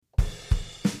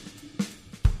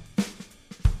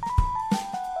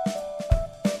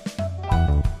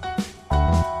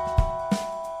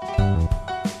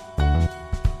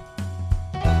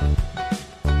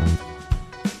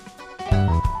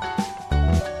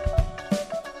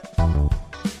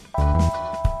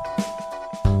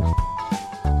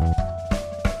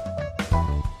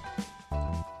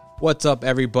What's up,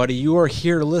 everybody? You are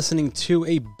here listening to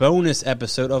a bonus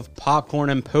episode of Popcorn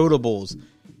and Potables.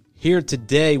 Here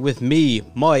today with me,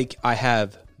 Mike, I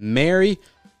have Mary,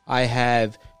 I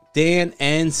have Dan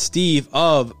and Steve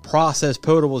of Process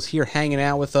Potables here hanging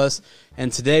out with us.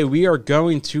 And today we are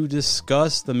going to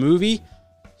discuss the movie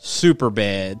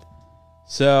Superbad.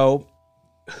 So,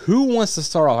 who wants to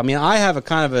start off? I mean, I have a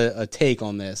kind of a take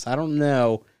on this. I don't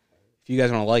know if you guys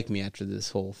want to like me after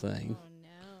this whole thing. Oh, no.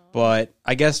 But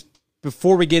I guess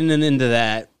before we get into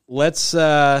that, let's talk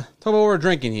about what we're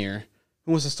drinking here.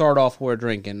 Who wants to start off what we're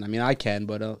drinking? I mean, I can,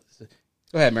 but go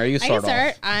ahead, Mary. You start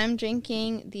off. I'm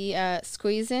drinking the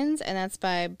Squeezins, and that's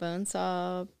by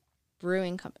Bonesaw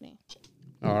Brewing Company.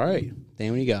 All right.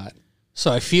 Dan, what you got?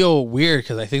 So I feel weird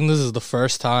because I think this is the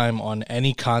first time on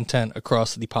any content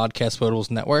across the Podcast Potables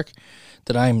network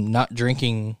that I'm not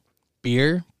drinking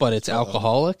beer, but it's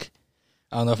alcoholic.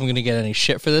 I don't know if I'm going to get any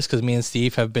shit for this because me and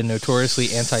Steve have been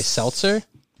notoriously anti-seltzer.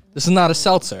 This is not a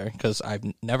seltzer because I've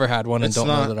never had one and don't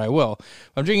know that I will.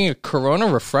 I'm drinking a Corona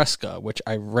Refresca, which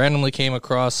I randomly came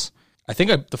across. I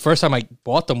think the first time I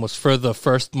bought them was for the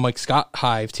first Mike Scott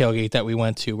Hive tailgate that we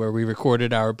went to, where we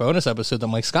recorded our bonus episode that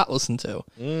Mike Scott listened to.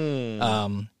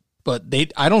 But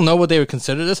I don't know what they would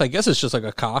consider this. I guess it's just like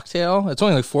a cocktail. It's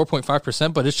only like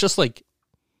 4.5%, but it's just like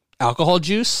alcohol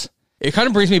juice. It kind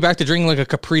of brings me back to drinking like a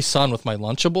Capri Sun with my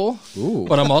Lunchable. Ooh.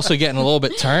 But I'm also getting a little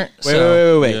bit turnt.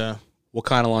 Wait. Yeah. What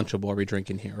kind of Lunchable are we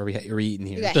drinking here? Are we eating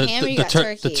here? You got ham or you got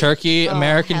turkey? The turkey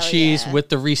American cheese with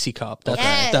the Reese cup.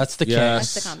 That's the king.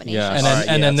 That's the combination. Yes.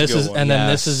 And then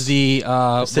this is the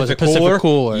Pacific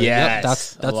Cooler.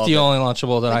 Yes. That's the only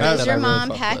Lunchable that I Does your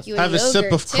mom pack you a have a yogurt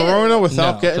sip of too? Corona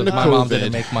without getting the my COVID. mom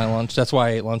didn't make my lunch. That's why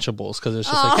I ate Lunchables, because it's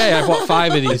just like, hey, I bought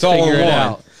 5 of these. It's all figure in it one.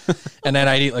 out. And then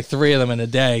I'd eat like 3 of them in a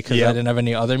day because I didn't have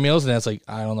any other meals. And it's like,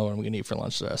 I don't know what I'm going to eat for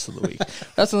lunch the rest of the week.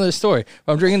 That's another story.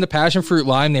 But I'm drinking the passion fruit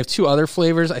lime. They have 2 other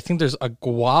flavors. I think there's a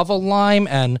guava lime,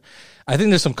 and I think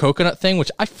there's some coconut thing,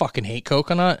 which I fucking hate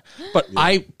coconut. But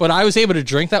I was able to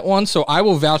drink that one, so I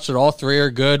will vouch that all 3 are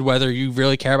good, whether you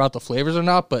really care about the flavors or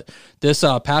not. But this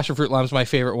passion fruit lime is my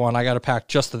favorite one. I got a pack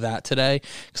just of that today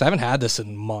because I haven't had this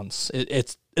in months.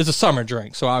 It's a summer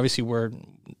drink, so obviously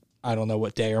I don't know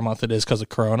what day or month it is because of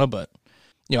Corona, but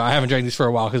I haven't drank these for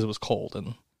a while because it was cold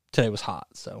and today was hot.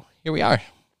 So here we are.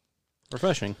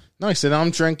 Refreshing. Nice. And I'm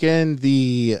drinking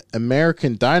the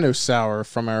American Dino Sour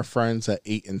from our friends at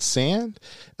 8 and Sand.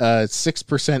 It's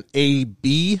 6%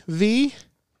 ABV,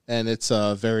 and it's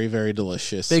very, very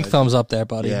delicious. Big thumbs up there,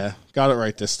 buddy. Yeah, got it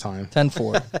right this time.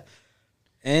 10-4.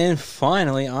 And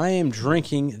finally, I am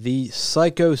drinking the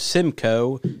Psycho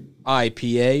Simcoe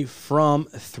IPA from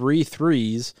 3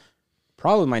 Threes.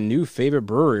 Probably my new favorite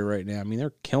brewery right now. I mean,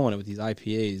 they're killing it with these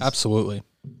IPAs. Absolutely.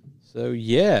 So,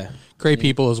 yeah. Great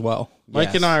people as well.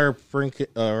 Mike and I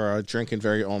are drinking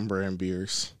very on-brand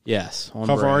beers. Yes.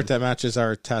 Cover art that matches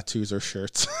our tattoos or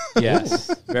shirts.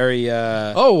 Yes. Very,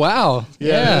 Oh, wow.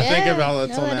 Yeah. Think about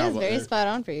it. That is very spot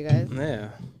on for you guys. Yeah.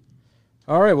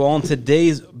 All right. Well, on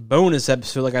today's bonus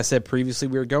episode, like I said previously,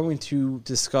 we're going to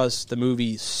discuss the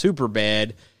movie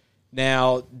Superbad.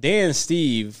 Now, Dan and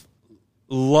Steve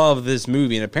love this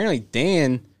movie, and apparently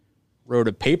Dan wrote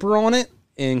a paper on it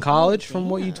in college from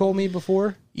what you told me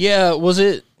before. Yeah, was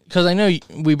it... Because I know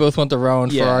we both went to Rowan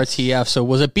for RTF, so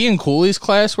was it being Cooley's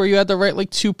class where you had to write like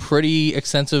 2 pretty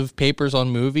extensive papers on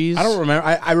movies? I don't remember.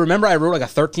 I remember I wrote like a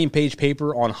 13-page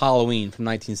paper on Halloween from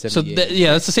 1978. So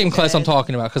that's the same class I'm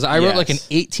talking about, because I wrote like an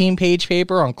 18-page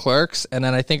paper on Clerks, and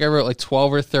then I think I wrote like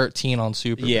 12 or 13 on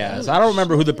Superbad. Yeah, so I don't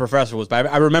remember who the professor was, but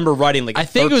I remember writing like I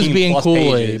think it was being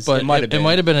Cooley, pages. but it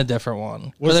might have been a different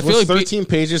one. Was I feel like 13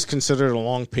 pages considered a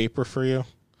long paper for you?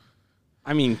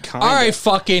 I mean, kind of. All right,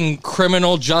 fucking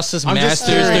criminal justice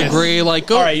master's degree. Like,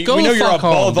 go. All right, go we know the you're fuck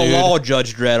above home, the dude. law,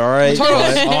 Judge Dredd. All right.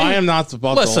 I am not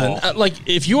above the Listen, law. like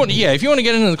if you want to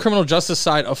get into the criminal justice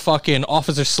side of fucking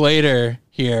Officer Slater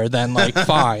here, then like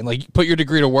fine, like put your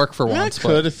degree to work for once. I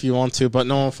could if you want to, but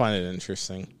no one will find it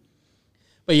interesting.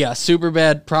 But yeah,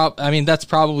 Superbad. I mean, that's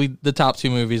probably the top 2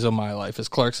 movies of my life is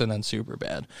Clerks and then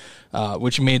Superbad,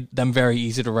 which made them very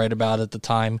easy to write about at the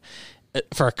time.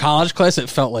 For a college class, it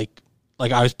felt like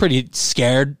I was pretty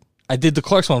scared. I did the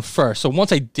Clerks one first. So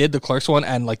once I did the Clerks one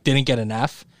and like didn't get an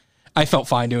F, I felt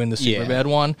fine doing the Superbad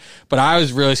one. But I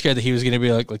was really scared that he was going to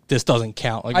be like this doesn't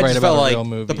count. Like, I right just about felt a like real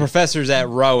movie. the professors at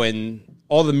Rowan,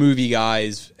 all the movie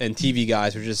guys and TV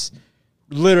guys were just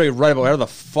literally write about whatever the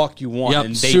fuck you want. Yep,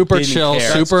 And they super didn't chill,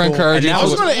 care. super encouraging. I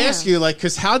was going to ask you, like,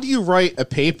 because how do you write a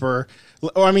paper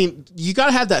Or I mean, you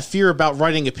gotta have that fear about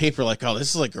writing a paper like, oh, this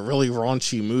is like a really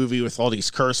raunchy movie with all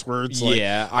these curse words. Like,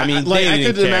 Yeah, I mean, like they I didn't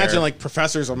could care. imagine like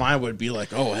professors of mine would be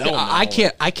like, oh hell no.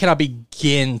 I cannot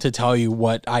begin to tell you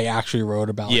what I actually wrote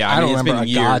about. Yeah, I I don't mean, it's remember a been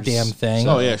years. goddamn thing.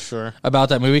 Oh yeah, sure. About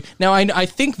that movie. Now, I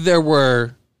think there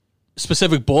were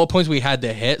specific bullet points we had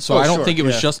to hit, so Oh, I don't sure, think it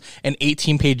was yeah. just an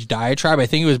 18-page diatribe. I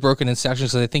think it was broken in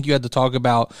sections, so I think you had to talk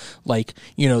about, like,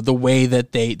 you know, the way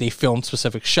that they filmed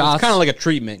specific shots. It's kind of like a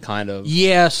treatment, kind of.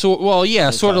 yeah, sort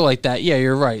of like that. Yeah,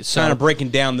 you're right. So Kind of breaking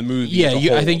down the movie. yeah, as a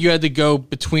I whole. think you had to go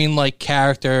between like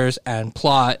characters and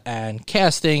plot and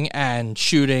casting and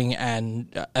shooting and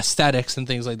aesthetics and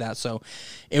things like that. So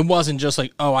it wasn't just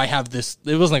like, oh, I have this.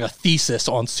 It wasn't like a thesis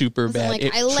on Superbad. Like,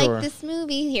 It- I like this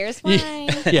movie. Here's why.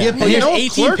 yeah, But Here's what?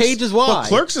 18 pages wide. But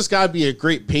Clerks has got to be a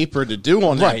great paper to do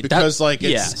on that Right, because that- like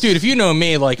it's yeah. dude, if you know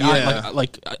me, like, Yeah.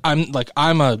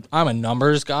 I'm a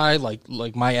numbers guy.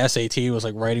 Like my SAT was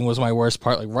like writing was my worst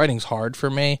part. Like writing's hard for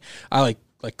me. I like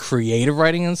creative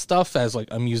writing and stuff as like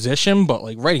a musician, but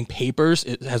like writing papers,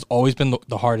 it has always been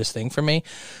the hardest thing for me.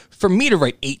 For me to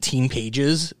write 18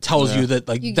 pages tells you that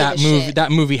like You that give a movie shit.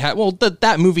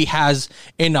 that movie has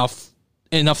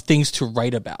enough things to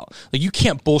write about. Like you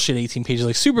can't bullshit 18 pages.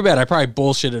 Like Superbad, I probably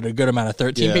bullshitted a good amount of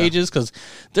 13 Yeah. pages because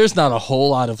there's not a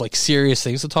whole lot of like serious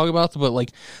things to talk about. But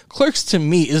like Clerks to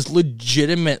me is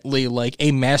legitimately like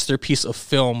a masterpiece of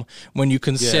film when you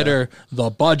consider the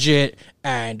budget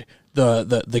and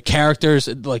the characters,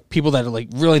 like people that are like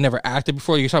really never acted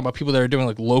before. You're talking about people that are doing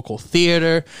like local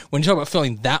theater. When you talk about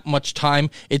filling that much time,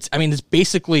 it's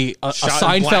basically a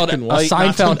Shot in black and white,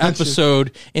 not to Seinfeld mention-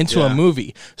 episode into a Yeah.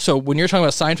 movie. So when you're talking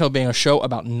about Seinfeld being a show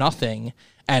about nothing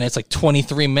and it's like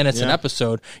 23 minutes an Yeah.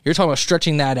 episode, you're talking about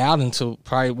stretching that out into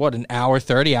probably what, an hour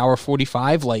 30, hour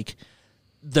 45. Like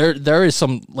there is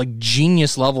some like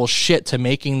genius level shit to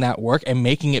making that work and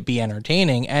making it be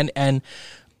entertaining. And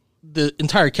the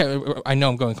entire I know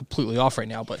I'm going completely off right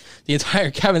now, but the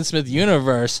entire Kevin Smith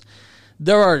universe,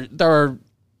 there are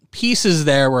pieces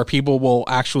there where people will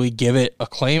actually give it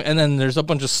acclaim, and then there's a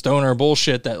bunch of stoner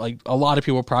bullshit that like a lot of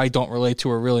people probably don't relate to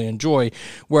or really enjoy,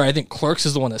 where I think Clerks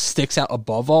is the one that sticks out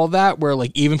above all that, where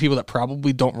like even people that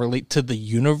probably don't relate to the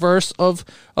universe of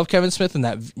Kevin Smith and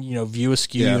that, you know, View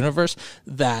Askew Yeah. universe,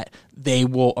 that they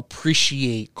will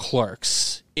appreciate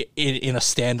Clerks in a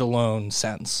standalone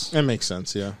sense. that makes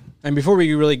sense. Yeah. And before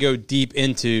we really go deep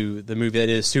into the movie that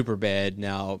is Superbad,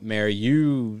 now, Mary,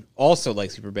 you also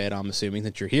like Superbad, I'm assuming,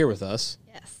 that you're here with us.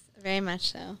 Yes, very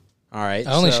much so. All right.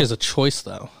 I don't think so- she has a choice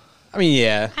though. I mean,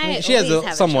 yeah. I She has always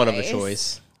have a somewhat of a choice.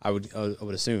 choice, I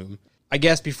would assume. I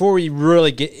guess before we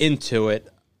really get into it,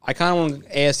 I kind of want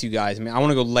to ask you guys. I mean, I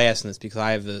want to go last in this because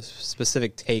I have a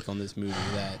specific take on this movie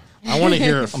that. I want to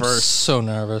hear it I'm first. so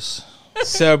nervous.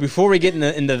 So before we get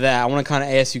into that, I want to kind of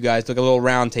ask you guys, like a little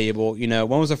round table. You know,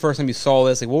 when was the first time you saw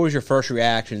this? Like, what was your first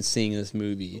reaction seeing this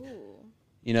movie?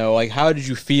 You know, like, how did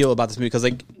you feel about this movie? Because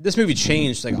like this movie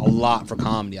changed like a lot for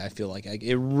comedy. I feel like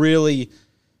it really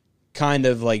kind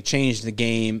of like changed the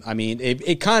game. I mean,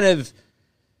 it kind of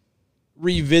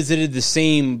revisited the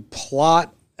same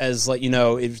plot as like, you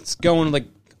know, it's going like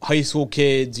high school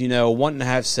kids, you know, wanting to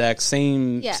have sex,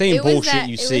 same Yeah, same it was bullshit that,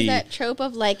 you it see. was that trope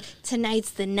of like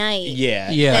tonight's the night.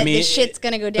 Yeah, Yeah. That I mean, the shit's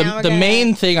gonna go down. We're The gonna-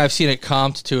 main thing I've seen it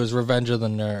comped to is Revenge of the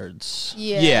Nerds.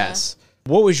 Yeah. Yes.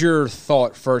 What was your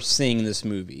thought first seeing this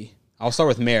movie? I'll start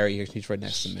with Mary here. She's right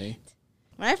next to me.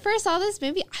 When I first saw this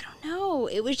movie, I don't know.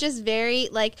 It was just very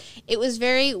like it was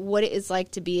very what it is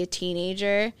like to be a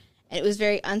teenager, and it was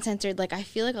very uncensored. Like I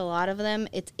feel like a lot of them,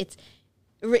 it's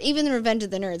even the Revenge of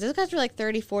the Nerds. Those guys were like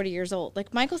 30, 40 years old.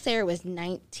 Like Michael Cera was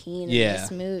 19 in Yeah. this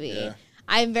movie. Yeah.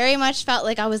 I very much felt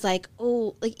like I was like,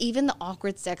 oh, like even the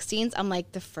awkward sex scenes. I'm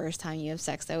like, the first time you have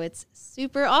sex, though, it's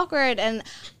super awkward, and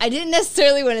I didn't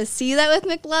necessarily want to see that with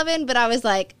McLovin, but I was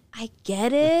like, I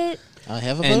get it. I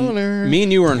have a And boner. me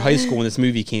and you were in high school when this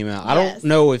movie came out. I Yes. don't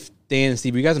know if Dan and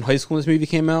Steve, were you guys in high school when this movie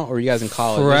came out, or were you guys in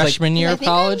college? It was like- Freshman year I of think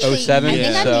I'm college. the- 07? I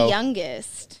think I'm So- the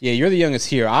youngest. yeah, you're the youngest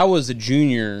here. I was a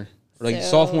junior, like So-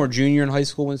 sophomore, junior in high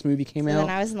school when this movie came And out.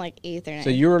 then I was in like 8th or 9th. So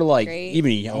you were like grade.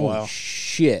 even young. Oh, wow.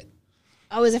 shit.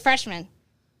 I was a freshman.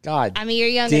 God. I'm a year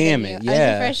younger Damn than it, you. I was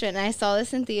yeah. a freshman, and I saw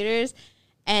this in theaters,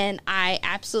 and I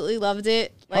absolutely loved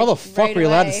it. How the fuck were you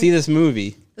allowed to see this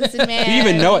movie? Listen, man. Do you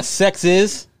even know what sex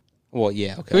is? Well,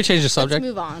 yeah, Can we okay. change the Let's subject?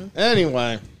 move on.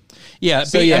 Anyway, Yeah,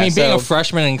 So, I yeah, mean, being so- a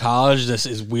freshman in college, this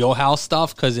is wheelhouse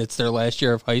stuff because it's their last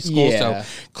year of high school. Yeah. So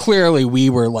clearly, we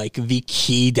were like the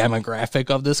key demographic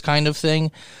of this kind of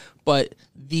thing. But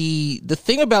the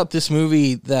thing about this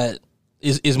movie that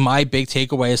is my big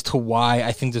takeaway as to why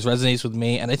I think this resonates with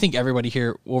me, and I think everybody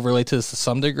here will relate to this to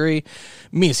some degree.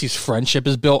 Me and Steve's friendship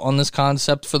is built on this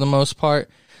concept for the most part.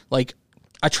 Like,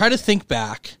 I try to think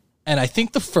back, and I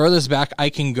think the furthest back I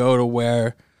can go to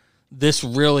where this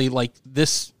really, like,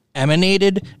 this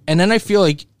emanated, and then I feel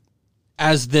like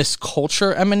as this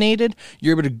culture emanated,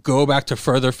 you're able to go back to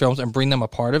further films and bring them a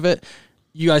part of it.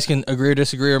 You guys can agree or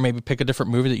disagree, or maybe pick a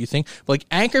different movie that you think. But like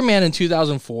Anchorman in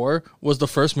 2004 was the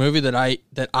first movie that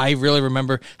I really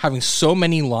remember having so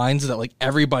many lines that like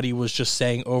everybody was just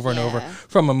saying over and over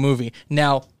from a movie.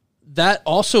 Now, that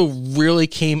also really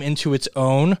came into its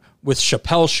own with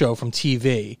Chappelle's Show from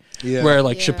TV, where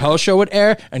like Chappelle's Show would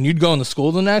air, and you'd go into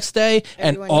school the next day,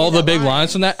 everyone and all the big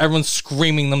lines from that, everyone's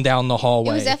screaming them down the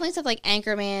hallway. It was definitely stuff like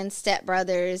Anchorman, Step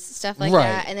Brothers, stuff like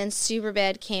that, and then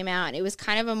Superbad came out, and it was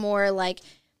kind of a more like,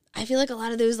 I feel like a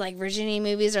lot of those like Virginia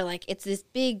movies are like, it's this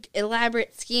big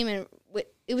elaborate scheme, and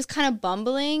it was kind of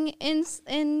bumbling in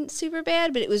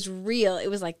Superbad, but it was real. It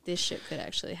was like, this shit could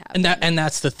actually happen, and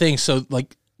that's the thing. So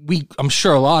like, I'm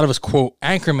sure a lot of us quote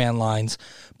Anchorman lines,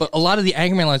 but a lot of the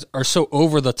Anchorman lines are so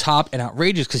over the top and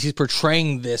outrageous because he's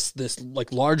portraying this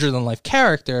like larger than life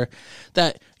character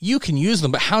that you can use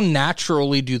them, but how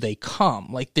naturally do they come?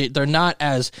 Like they're not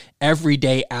as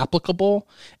everyday applicable.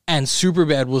 And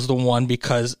Superbad was the one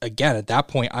because, again, at that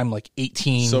point I'm like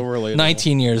 18,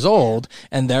 19 years old,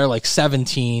 and they're like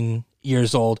 17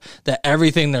 years old, that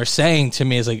everything they're saying to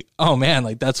me is like, oh man,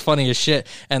 like that's funny as shit.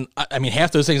 And I mean,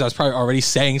 half those things I was probably already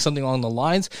saying something along the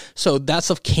lines. So that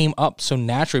stuff came up so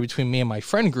naturally between me and my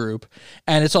friend group.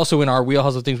 And it's also in our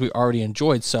wheelhouse of things we already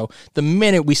enjoyed. So the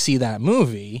minute we see that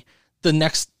movie, the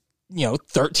next,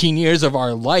 13 years of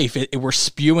our life, we're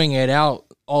spewing it out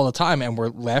all the time, and we're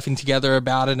laughing together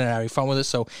about it and having fun with it.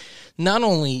 So not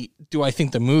only do I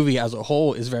think the movie as a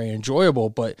whole is very enjoyable,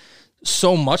 but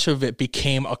so much of it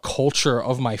became a culture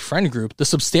of my friend group. The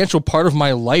substantial part of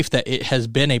my life that it has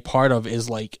been a part of is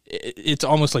like, it's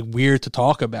almost like weird to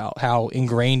talk about how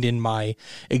ingrained in my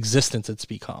existence it's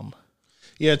become.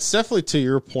 Yeah, it's definitely to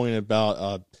your point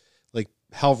about like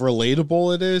how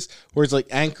relatable it is. Whereas like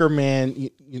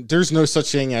Anchorman, there's no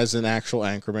such thing as an actual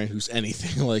Anchorman who's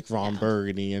anything like Ron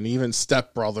Burgundy, and even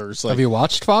Step Brothers. Like, have you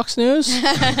watched Fox News?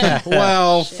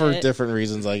 Well, for different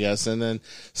reasons, I guess. And then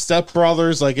Step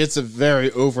Brothers, like it's a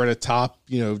very over the top.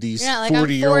 These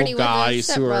 40-year-old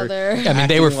guys who are. I mean,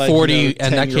 they were 40, like,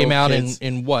 and that came out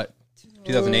in what?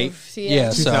 2008?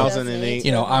 Yeah, so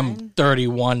 2008. I'm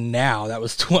 31 now. That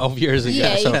was 12 years ago.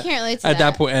 Yeah, so you can't relate to at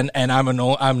that point, and I'm an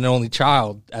only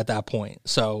child at that point.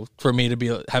 So for me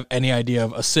to have any idea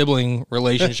of a sibling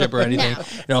relationship or anything,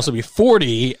 and also be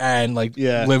 40 and like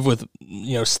live with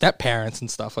step parents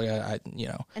and stuff like I.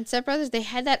 And Step Brothers, they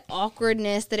had that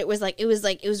awkwardness that it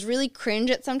was really cringe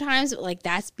at sometimes, but like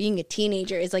that's being a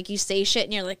teenager. It's like you say shit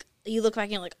and you're like, you look back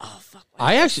and you're like, oh fuck.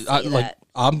 I actually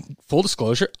full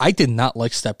disclosure, I did not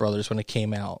like Step Brothers when it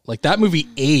came out. Like that movie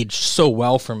aged so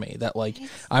well for me that like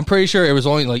I'm pretty sure it was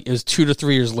only like it was 2 to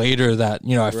 3 years later that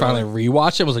I finally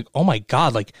rewatched it. I was like, oh my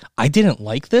god, like I didn't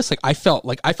like this. Like I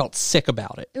felt sick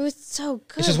about it. It was so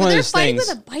good. It's just one of those things.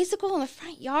 With a bicycle in the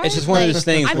front yard. It's just one of those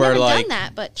things I've where never like done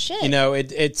that, but shit.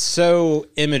 It's so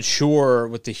immature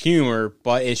with the humor,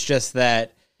 but it's just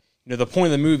that. The point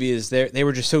of the movie is they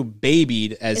were just so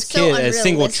babied as kids, as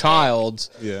single child.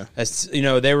 Yeah. As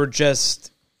they were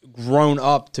just grown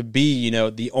up to be,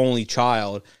 the only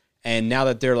child. And now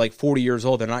that they're like 40 years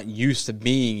old, they're not used to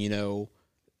being,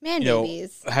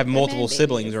 babies. Have multiple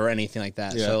siblings or anything like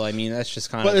that. Yeah. So, I mean, that's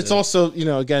just kind of. But it's also,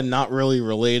 again, not really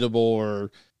relatable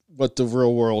or what the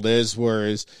real world is.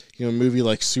 Whereas, a movie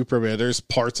like Superbad, there's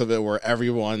parts of it where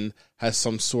everyone has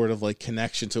some sort of like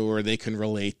connection to where they can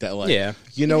relate that like,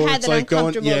 it's like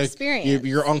going,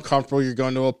 you're uncomfortable. You're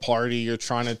going to a party. You're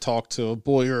trying to talk to a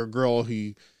boy or a girl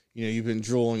who, you've been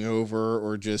drooling over,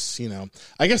 or just,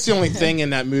 I guess the only thing in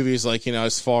that movie is like,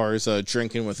 as far as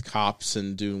drinking with cops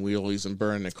and doing wheelies and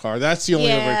burning a car. That's the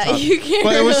only over top. You can't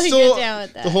but it was really still, get down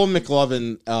with that. The whole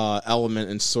McLovin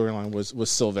element and storyline was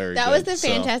still very good. That was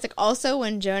fantastic. Also,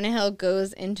 when Jonah Hill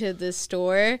goes into the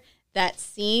store, that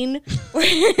scene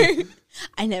where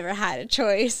I never had a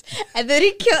choice, and then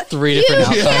he killed 3 different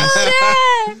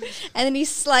outcomes, and then he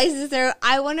slices there.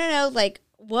 I want to know like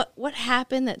what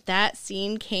happened that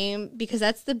scene came, because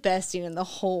that's the best scene in the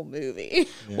whole movie.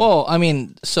 Yeah. Well, I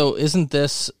mean, so isn't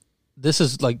this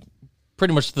is like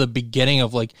pretty much the beginning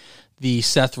of like the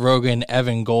Seth Rogen,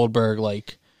 Evan Goldberg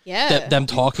like Yeah. them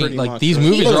talking Pretty like much, these right?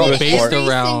 movies He are all was in based every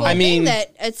around. single I mean- thing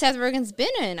that Seth Rogen's been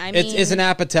in. I mean, It's an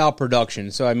Apatow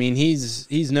production, so I mean he's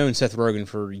known Seth Rogen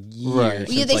for years. Right.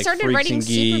 since, yeah, they like, started Freaks writing and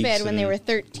Geeks Superbad when they and- were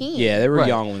 13. Yeah, they were Right.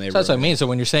 young when they So that's were. what I mean. So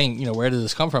when you're saying, you know, where did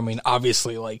this come from? I mean,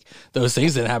 obviously, like those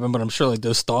things didn't happen, but I'm sure like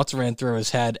those thoughts ran through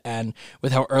his head, and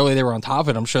with how early they were on top of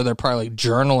it, I'm sure they're probably like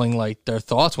journaling like their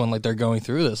thoughts when like they're going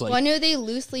through this. Like, Well, I know they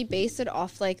loosely based it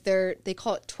off like they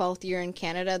call it 12th year in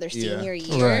Canada, their senior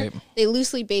year. Right. They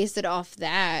loosely based it off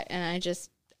that, and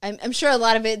I'm sure a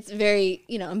lot of it's very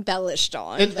embellished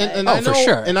on. And but- I for know,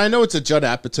 sure. And I know it's a Judd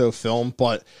Apatow film,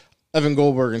 but Evan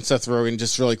Goldberg and Seth Rogen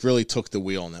just really took the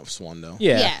wheel on that one, though.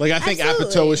 Yeah. Like I think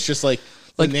absolutely. Apatow was just like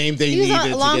the name they He was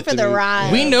needed along to get for the movie.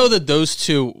 ride. we know that those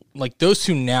two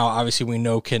now, obviously we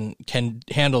know can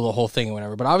handle the whole thing or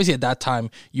whatever. But obviously at that time,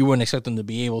 you wouldn't expect them to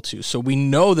be able to. So we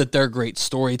know that they're great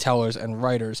storytellers and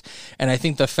writers. And I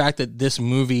think the fact that this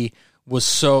movie was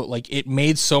so like it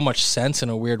made so much sense in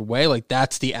a weird way. Like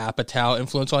that's the Apatow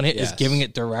influence on it is Yes. giving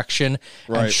it direction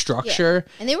and Right. Yeah. structure.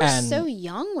 And they were so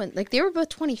young when, like, they were both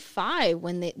 25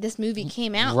 when this movie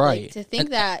came out. Right. Like, to think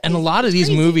and, that. and a is lot of these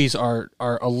crazy. movies are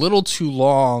a little too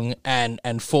long and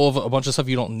full of a bunch of stuff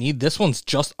you don't need. This one's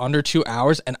just under 2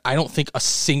 hours, and I don't think a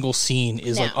single scene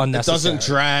is like No. It It unnecessary. doesn't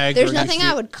drag. There's or nothing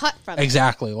just- I would cut from it.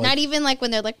 Exactly. Like, Not even like when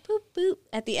they're like boop boop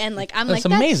at the end. Like I'm That's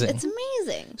like amazing. It's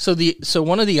amazing. So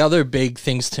one of the other big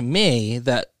things to me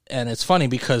that, and it's funny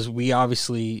because we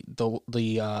obviously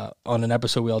on an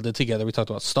episode we all did together, we talked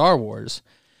about Star Wars,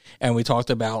 and we talked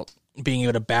about being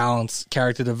able to balance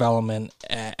character development,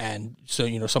 and so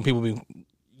you know some people being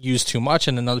used too much,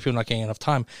 and then other people not getting enough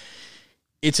time.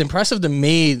 It's impressive to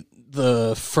me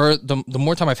the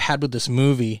more time I've had with this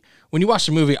movie. When you watch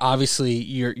the movie, obviously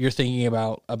you're thinking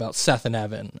about Seth and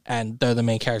Evan, and they're the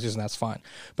main characters, and that's fine.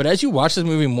 But as you watch this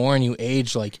movie more and you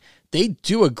age, like they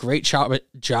do a great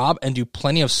job and do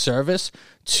plenty of service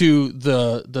to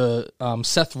the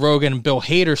Seth Rogen and Bill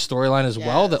Hader storyline as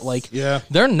well. That like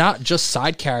they're not just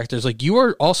side characters. Like you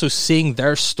are also seeing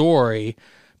their story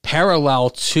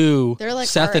parallel to They're like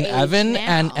Seth our and age Evan,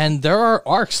 now. and there are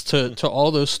arcs to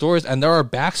all those stories, and there are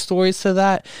backstories to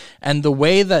that, and the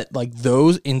way that like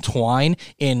those entwine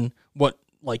in what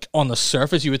like on the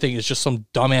surface you would think is just some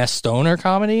dumbass stoner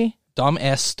comedy.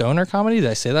 Did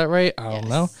I say that right? I don't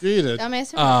know. You did.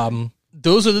 Dumbass.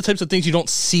 Those are the types of things you don't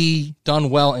see done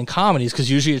well in comedies,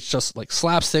 because usually it's just like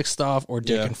slapstick stuff or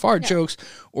dick and fart jokes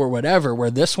or whatever,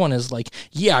 where this one is like,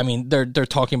 yeah, I mean, they're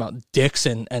talking about dicks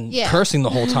and cursing the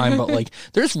whole time, but like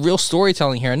there's real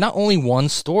storytelling here. And not only one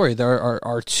story, there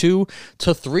are 2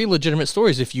 to 3 legitimate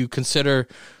stories if you consider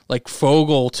like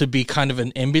Fogel to be kind of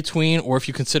an in-between, or if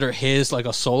you consider his like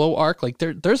a solo arc. Like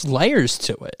there's layers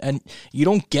to it, and you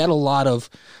don't get a lot of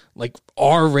like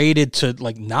R-rated to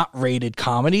like not rated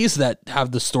comedies that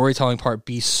have the storytelling part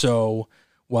be so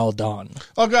well done.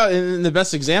 Oh god! And the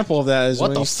best example of that is What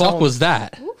when the he's fuck telling- was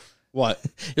that? what?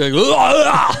 You're like,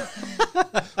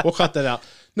 "Ugh." We'll cut that out.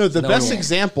 No, the best won't.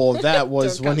 example of that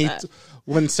was Don't when cut that.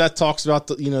 when Seth talks about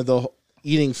the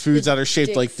eating foods that are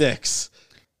shaped like dicks.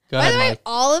 Go By ahead, the way, Mike.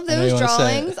 all of know those you wanna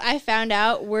say it. drawings I found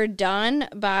out were done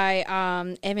by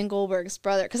Evan Goldberg's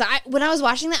brother. Because when I was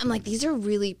watching that, I'm like, these are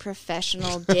really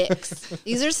professional dicks.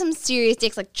 These are some serious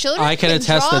dicks. Like children. I can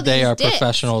attest draw that they these are dicks.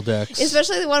 professional dicks.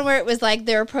 Especially the one where it was like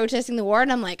they were protesting the war,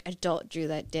 and I'm like, adult drew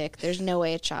that dick. There's no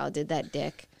way a child did that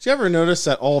dick. Did you ever notice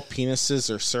that all penises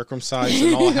are circumcised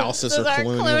and all houses Those are are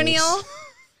colonial? colonial.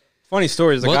 Funny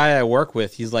story. There's a What? guy I work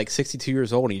with. He's like 62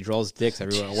 years old and he draws dicks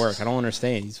everywhere at work. I don't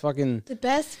understand. He's fucking. The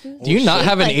best food. Do you not shaped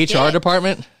have an like HR dick.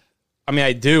 department? I mean,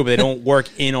 I do, but they don't work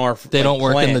in our. They don't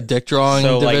work in the dick drawing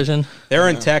division? They're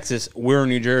in Texas. We're in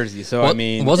New Jersey. So I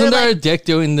mean, wasn't They're there like- a dick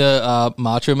doing the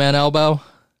Macho Man elbow?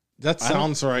 That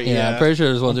sounds right. Yeah, Yeah, I'm pretty sure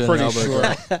there's one doing an pretty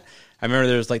elbow. sure. I remember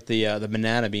there was like the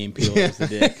banana being peeled as the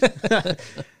dick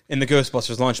in the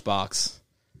Ghostbusters lunchbox.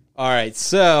 All right,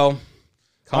 so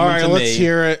All right, let's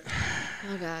hear it.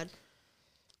 Oh God.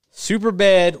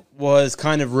 Superbad was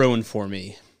kind of ruined for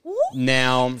me.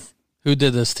 Now, Who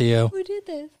did this to you? Who did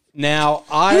this? now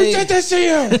Who did this to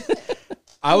you?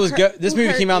 I was this who movie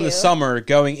hurt came out in the you? summer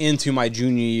going into my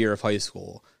junior year of high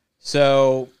school.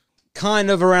 So kind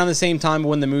of around the same time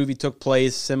when the movie took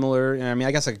place, similar. I mean,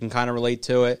 I guess I can kind of relate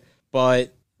to it.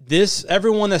 But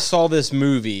everyone that saw this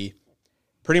movie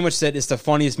pretty much said it's the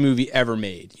funniest movie ever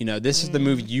made. You know, this is the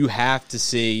movie you have to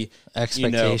see.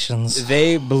 Expectations. You know,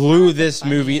 they blew this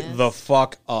movie the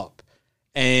fuck up.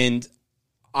 And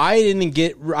I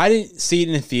didn't see it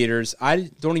in the theaters. I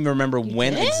don't even remember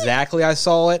when exactly I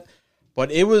saw it, but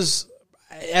it was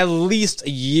at least a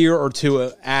year or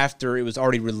two after it was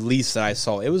already released that I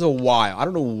saw it. It was a while. I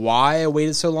don't know why I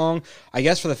waited so long. I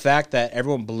guess for the fact that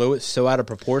everyone blew it so out of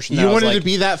proportion. You wanted to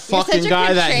be that fucking such a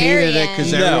guy that hated it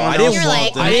because contrarian. No, everyone I else didn't You're want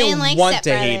like, to. I I didn't didn't like want Step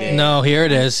to hate Brothers. it. No, here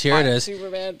it is. Here it is.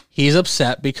 Superman. He's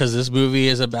upset because this movie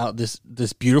is about this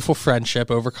beautiful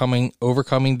friendship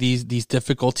overcoming these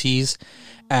difficulties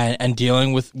and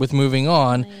dealing with moving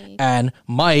on. And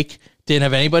Mike didn't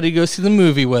have anybody to go see the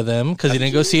movie with him because he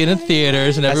didn't go see it in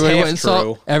theaters, and everybody half went and saw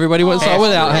true. everybody went and saw it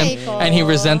without him, Michael. and he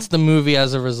resents the movie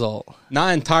as a result.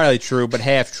 Not entirely true, but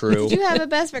half true. Did you have a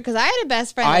best friend? Because I had a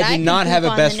best friend. that I did could not have poop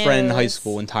a on best the friend in high nose.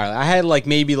 school entirely. I had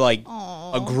maybe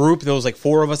a group. There was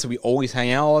 4 of us that we always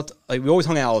hang out. We always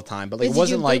hung out all the time, but it Did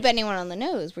wasn't you like boop anyone on the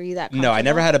nose? Were you that? no. I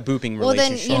never comfortable? had a booping Well,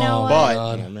 then, relationship. you know what? but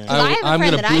God. man. I have a I'm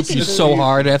friend gonna that I boop can you boop. so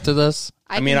hard after this.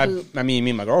 I mean, can boop. me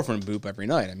and my girlfriend boop every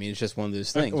night. I mean, it's just one of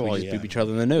those things. Well, we just yeah. boop each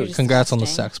other in the nose. just- Congrats on the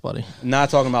Disgusting. sex, buddy. Not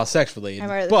talking about sex related, I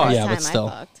remember the but first Yeah, time but still.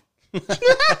 I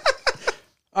fucked.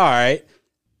 all right.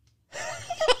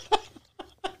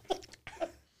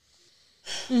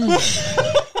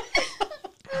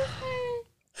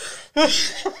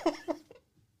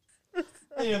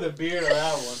 The beard of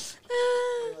that one.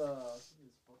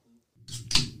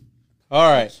 All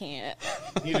right. Can't.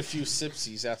 Need a few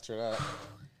sipsies after that.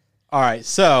 All right,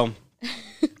 so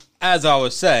as I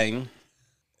was saying,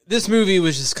 this movie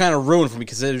was just kind of ruined for me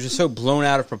because it was just so blown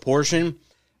out of proportion.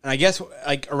 And I guess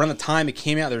around the time it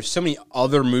came out, there were so many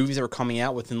other movies that were coming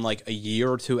out within a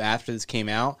year or two after this came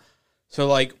out. So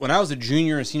when I was a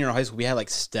junior and senior in high school, we had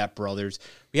Step Brothers,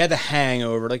 we had The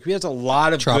Hangover, we had a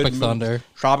lot of Tropic good Thunder. movies.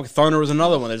 Tropic Thunder was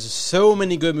another one. There's so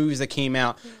many good movies that came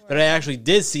out that I actually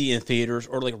did see in theaters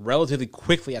or relatively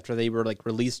quickly after they were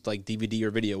released DVD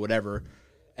or video, whatever.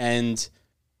 And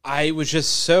I was just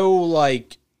so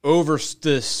over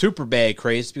the Superbad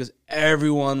craze because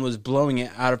everyone was blowing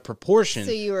it out of proportion.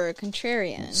 So you were a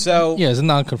contrarian. So Yeah, he's a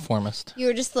nonconformist. You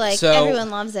were just like, So- everyone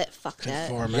loves it. Fuck that.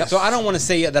 So I don't want to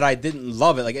say that I didn't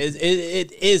love it.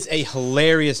 It is a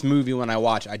hilarious movie when I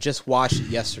watch it. I just watched it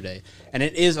yesterday, and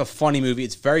it is a funny movie.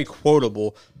 It's very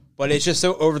quotable, but it's just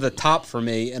so over the top for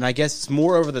me. And I guess it's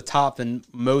more over the top than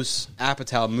most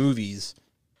Apatow movies.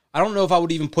 I don't know if I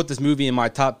would even put this movie in my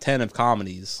top 10 of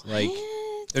comedies.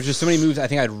 There's just so many movies I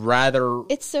think I'd rather.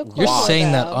 It's so cool. You're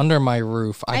saying that though. under my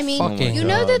roof. I mean, fucking you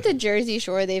know that the Jersey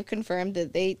Shore, they've confirmed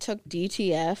that they took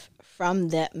DTF from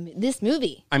this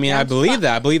movie. I mean, I That's believe fucked.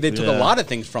 that. I believe they took a Yeah. lot of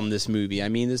things from this movie. I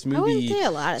mean, this movie. I wouldn't say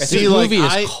a lot of This things. movie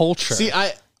is culture. See,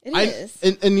 It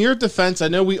is. In your defense, I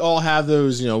know we all have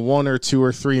those, 1 or 2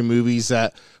 or 3 movies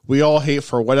that we all hate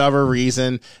for whatever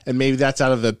reason, and maybe that's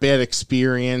out of a bad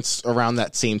experience around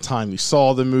that same time you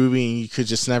saw the movie and you could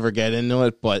just never get into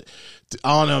it. But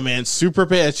I don't know, man,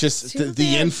 Superbad. It's just the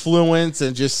Superbad. influence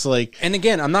and just And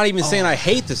again, I'm not even saying I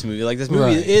hate this movie. This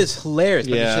movie Right. is hilarious,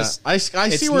 but yeah, it's just I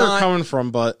it's see where not- you're coming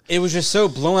from, but it was just so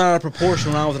blown out of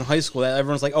proportion when I was in high school that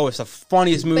everyone's like, "Oh, it's the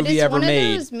funniest But movie it's ever one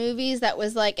made." of those movies that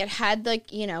was it had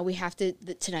we have to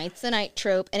tonight's the night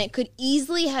trope, and it could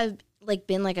easily have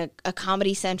been a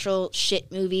Comedy Central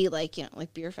shit movie, like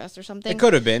Beer Fest or something. It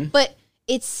could have been. But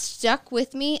it's stuck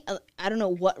with me. I don't know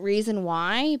what reason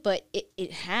why, but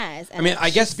it has. And I mean, I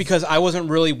guess because I wasn't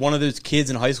really one of those kids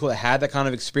in high school that had that kind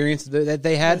of experience that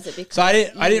they had. Was it because So I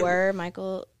didn't. you were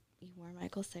Michael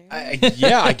Cera?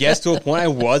 Yeah, I guess to a point I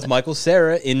was Michael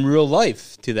Cera in real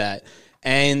life to that.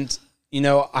 And,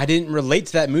 I didn't relate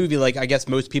to that movie like I guess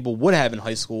most people would have in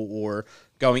high school or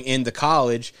going into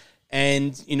college.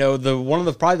 And,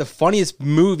 probably the funniest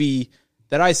movie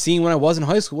that I seen when I was in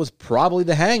high school was probably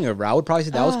The Hangover. I would probably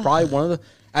say that was probably one of the,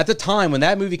 at the time when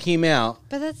that movie came out.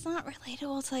 But that's not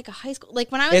relatable to a high school.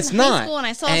 When I was It's in high not. school and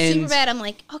I saw And- Superbad, I'm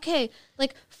like, okay,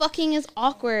 fucking is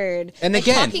awkward. And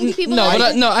again- talking to people No, at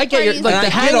but I get your parties- like And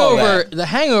the I get all hangover. that. The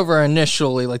hangover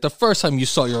initially, the first time you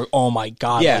saw, you're like, oh my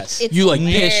god, Yes. you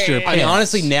pissed your I pants. mean,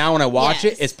 honestly, now when I watch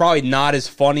Yes. it, it's probably not as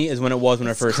funny as when it was when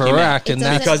it first came out. correct, It and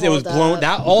doesn't that's Because it was hold blown. up.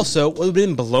 That also would have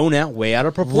been blown out way out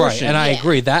of right. proportion. And I Yeah.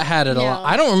 agree that had it a lot. No.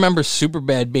 I don't remember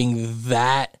Superbad being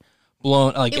that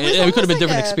blown. It was could have been almost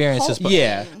different a experiences, cult but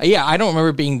Yeah. yeah, I don't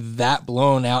remember being that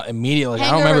blown out immediately. I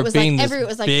don't Hangover remember was being everyone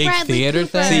this was big Bradley theater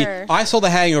Cooper. thing. See, I saw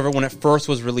The Hangover when it first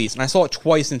was released, and I saw it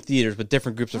twice in theaters with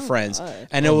different groups of friends,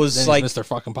 and it was Then like he's Mr.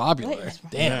 Fucking Popular.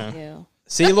 Damn. You.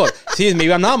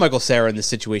 maybe I'm not Michael Cera in this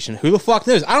situation. Who the fuck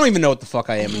knows? I don't even know what the fuck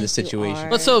I am in this situation.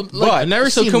 But so, like, But- I've never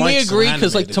so seen can we Mike's agree?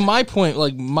 Because, like, animated. to my point,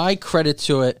 like, my credit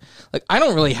to it, like, I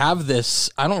don't really have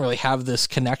this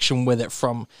connection with it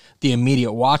from the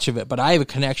immediate watch of it, but I have a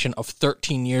connection of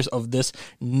 13 years of this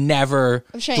never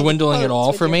Of sharing dwindling at quotes all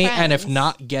with for your me, and if friends.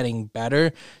 not getting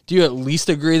better. Do you at least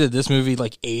agree that this movie,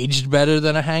 like, aged better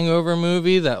than a Hangover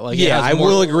movie? That, like, it Yeah, has I more-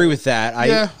 will agree with that.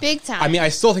 Yeah. Big time. I mean, I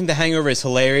still think The Hangover is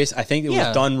hilarious. I think it Yeah.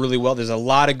 was done really well. There's a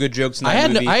lot of good jokes in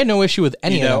that movie. I had no issue with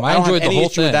any You know, of them. I don't have enjoyed the any whole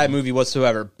issue thing. with that movie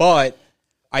whatsoever. But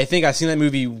I think I've seen that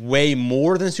movie way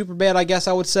more than Superbad, I guess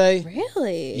I would say.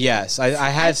 really? Yes, I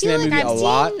have seen feel that like movie a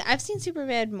lot. I've seen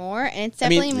Superbad more, and it's I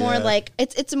mean, definitely more yeah. like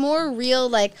it's more real.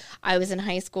 Like I was in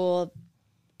high school,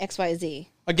 XYZ.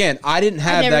 Again, I didn't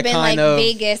have I've never that been kind like of...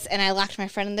 Vegas, and I locked my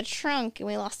friend in the trunk, and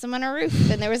we lost him on a roof,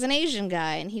 and there was an Asian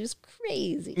guy, and he was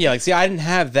crazy. Yeah, like, see, I didn't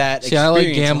have that See, I like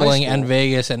experience in high gambling school. and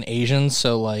Vegas and Asians,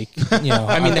 so, like, you know.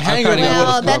 I mean, The I kinda Hangover got would-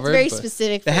 Well, this that's covered, very but-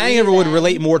 specific. The for Hangover you, would then.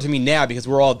 relate more to me now because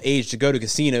we're all of age to go to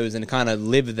casinos and kind of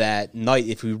live that night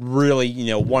if we really,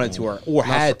 wanted to or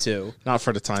had to. Not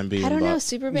for the time being. I don't know, but-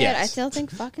 Superbad. I Yes. still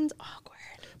think fucking's awkward.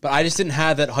 But I just didn't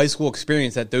have that high school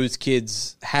experience that those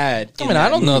kids had. I mean, I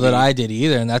don't know that I did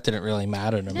either, and that didn't really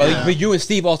matter to me. But you and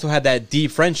Steve also had that deep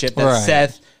friendship that Right.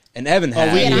 Seth and Evan had.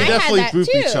 Oh, we And I had definitely that group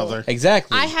each too. other.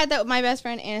 Exactly. I had that with my best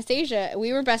friend Anastasia.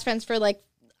 We were best friends for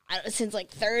since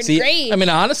third See, grade. I mean,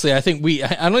 honestly, I think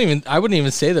I wouldn't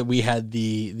even say that we had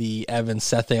the Evan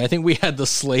Seth thing. I think we had the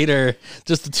Slater,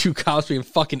 just the two cops being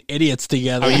fucking idiots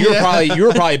together. I mean, you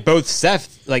were probably both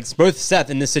Seth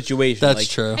in this situation. That's like,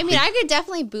 true. I mean, I could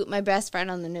definitely boot my best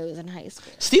friend on the nose in high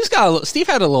school. Steve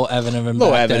had a little Evan in him.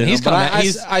 Little back Evan then. in He's him, but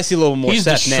come. I see a little more He's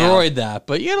Seth now. destroyed that,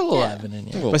 but you had a little Yeah. Evan in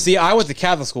you. But see, I went to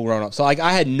Catholic school growing up, so like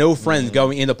I had no friends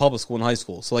going into public school in high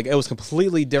school. So like it was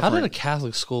completely How different. did a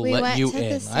Catholic school We let went you to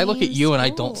the in? I look at same you and I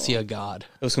school. don't see a God.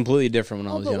 It was completely different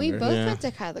when I was But we younger. both went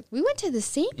to Catholic. We went to the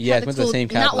same Yeah, Catholic went to the school. same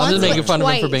Not Catholic I'm once, just school. making but fun of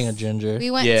him for twice. being a ginger. We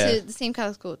went Yeah. to the same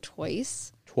Catholic school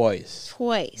twice. Twice.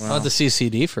 I went to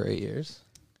CCD for 8 years.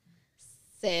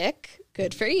 Sick.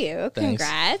 Good for you. Thanks.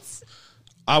 Congrats.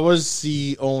 I was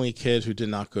the only kid who did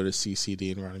not go to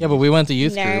CCD and running. Yeah, but we went to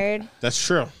youth group, Nerd. That's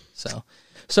true.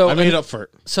 so I made up for it.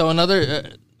 So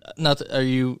another. Are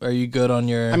you good on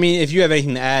your? I mean, if you have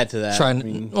anything to add to that, trying. I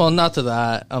mean, Well, not to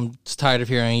that. I'm just tired of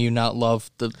hearing you not love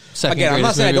the second again, I'm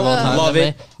not greatest saying I movie of all don't time. love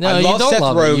it. No, I you love don't Seth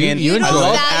love it. Rogen. You I enjoy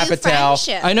love it. value Apatow.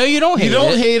 friendship. I know you don't hate You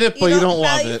don't it. hate it, but you don't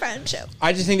love value it. friendship.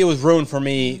 I just think it was ruined for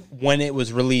me when it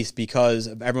was released because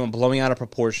of everyone blowing out of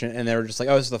proportion, and they were just like,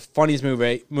 "Oh, this is the funniest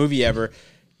movie ever."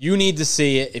 You need to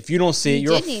see it. If you don't see it, You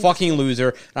you're a did need fucking loser.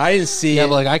 And I didn't see Yeah, it.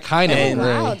 but like I kind of And-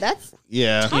 agree. Wow, that's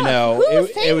Yeah. You know, Who was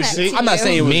it saying was. that to I'm not you?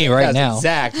 saying it was Me right that's now.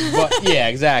 exact, but yeah,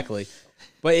 exactly.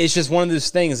 But it's just one of those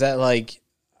things that, like,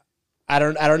 I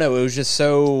don't know. It was just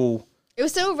so. it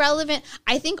was so relevant.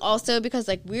 I think also because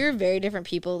we were very different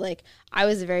people. Like I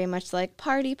was very much like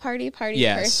party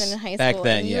Yes, person in high back school.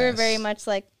 then, and you were yes. very much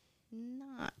like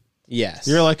not. Yes,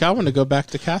 You're like, I want to go back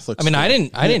to Catholic. I mean,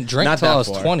 school. I didn't drink Not until I that was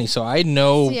far. 20, so I had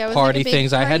no See, I was, party like, a big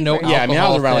things. I had no party person. yeah. I mean, I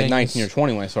was around like things. 19 or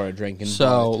 20 when I started drinking.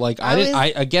 So but- like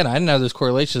I I didn't have this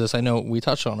correlation to this. I know we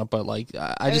touched on it, but like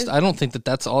I don't think that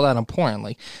that's all that important.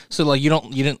 Like so like you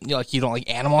don't like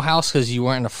Animal House because you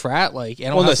weren't in a frat. Like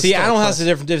Animal well, no. House is See, still Animal a House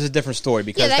is a different story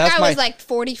because Yeah, that that's guy my was like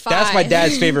 45. that's my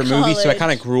dad's favorite movie. So I college.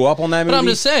 kind of grew up on that movie. But I'm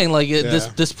just saying, like Yeah.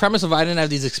 this premise of I didn't have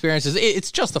these experiences, it's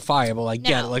justifiable. I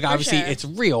get it. No, Like for obviously sure. it's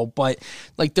real, but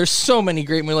like there's so many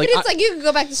great movies. Like, But it's like you could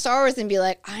go back to Star Wars and be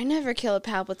like, I never killed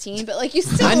Palpatine, but like you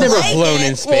still I never like flown it.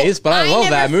 in space, but I love never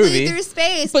that flew movie. through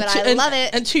space, but I and, love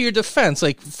it. And to your defense,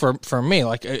 like for me,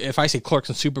 like if I say Clerks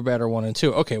and Superbad are 1 and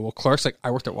 2, okay, well Clerks, like I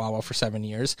worked at Wawa for 7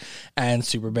 years, and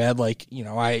Superbad, like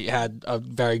I had a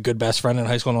very good best friend in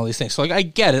high school and all these things. So like I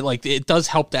get it, like it does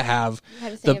help to have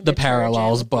had to say the of detergent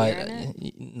parallels, with but beer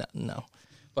in no.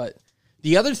 But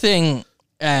the other thing,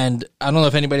 and I don't know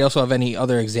if anybody else will have any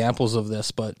other examples of this,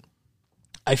 but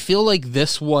I feel like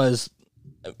this was,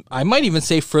 I might even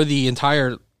say for the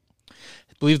entire,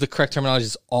 I believe the correct terminology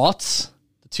is aughts,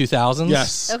 the 2000s.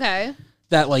 Yes. Okay.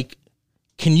 That like,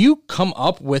 can you come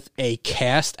up with a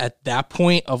cast at that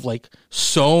point of like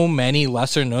so many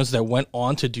lesser knowns that went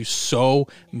on to do so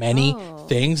many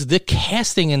things? The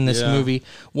casting in this Yeah. movie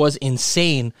was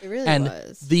insane. It really and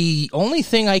was. the only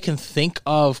thing I can think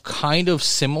of kind of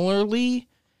similarly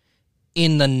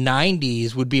in the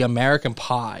 90s would be American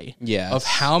Pie. Yes. Of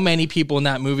how many people in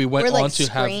that movie went Or, like, on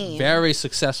to have Scream. very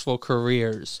successful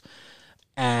careers.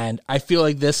 And I feel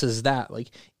like this is that. Like,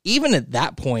 even at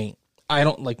that point, I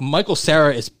don't like Michael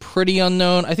Cera is pretty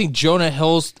unknown. I think Jonah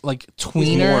Hill's like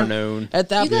tweener more known. at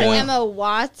that You got point. Emma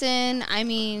Watson. I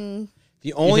mean,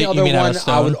 The only You other mean Emma one I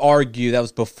Stone? would argue that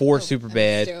was before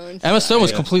Superbad. Emma Stone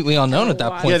was completely unknown at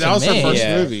that Yeah, point. Yeah, that to was her me. first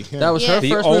Yeah. movie. Yeah. That was Yeah. her The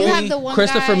first only- You movie. have the one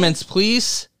Christopher guy,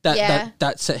 Mintz-Plasse.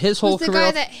 That set his whole who's the career guy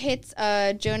off. that hits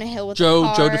Jonah Hill with Joe the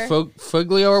car?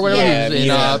 DeFoglio or whatever. Yeah. He was in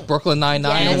Yeah. Brooklyn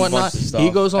Nine-Nine Yes. and whatnot. Bunch of stuff He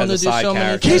goes on as to a do side so many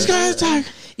character. things. He's got attack.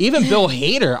 Even Bill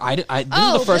Hader. This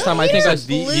is the first time I think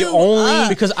The only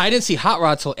because I didn't see Hot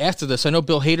Rod till after this. I know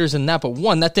Bill Hader's in that, but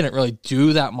one that didn't really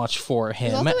do that much for He's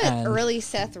him. also with and- early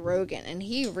Seth Rogen, and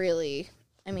he really,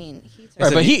 I mean, he's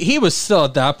Right, but he was still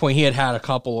at that point. He had a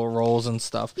couple of roles and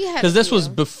stuff. He had Because a this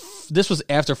few. this was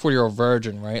after 40-Year-Old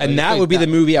Virgin, right? and Like, that like would be the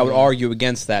movie I would argue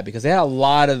against that because they had a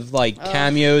lot of like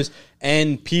cameos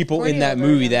and people in that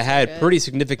 40-Year-Old movie that Virgin's had so good. pretty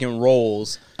significant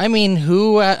roles. I mean,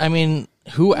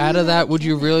 who out of that would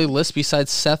you really list besides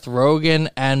Seth Rogen?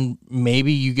 And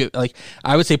maybe you get like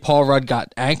I would say Paul Rudd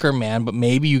got Anchorman, but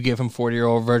maybe you give him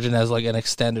 40-Year-Old Virgin as like an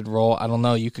extended role. I don't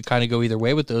know. You could kind of go either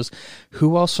way with those.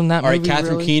 Who else from that All right, movie?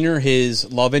 Catherine really? Keener,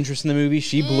 his love interest in the movie,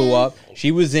 she blew up. She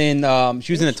was in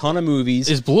a ton of movies.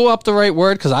 Is blew up the right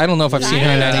word? Because I don't know if I've seen her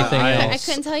in anything I else.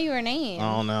 couldn't tell you her name.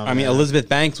 I don't know. I mean, Elizabeth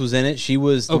Banks was in it. She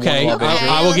was the Okay, one love Okay.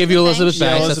 interest. I will give you Elizabeth Yeah,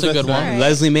 Banks. That's a Elizabeth good one. Banks. Right.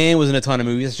 Leslie Mann was in a ton of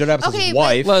movies. Judd Apatow's Okay, but-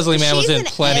 wife. Leslie Mann was She's in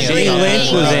plenty of everything stuff. Jane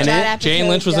Lynch was in that it. Jane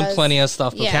Lynch was in does. plenty of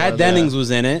stuff before. Yeah. Kat that. Dennings was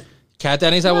in it. Kat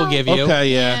Dennings, I will give you.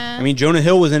 Okay, yeah. I mean, Jonah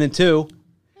Hill was in it too.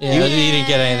 Yeah, you didn't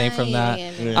get anything from that.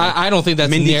 I don't think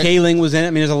that's Mindy near. Kaling was in it.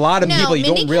 I mean, there's a lot of No, people you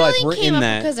Mindy don't realize Kaling were came in up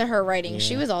that. because of her writing.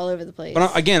 She was all over the place.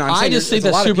 But again, I'm I saying just think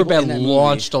there's that a lot of people in Superbad that movie.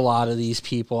 launched a lot of these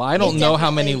people. I don't know how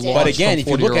many definitely did. launched. But again, if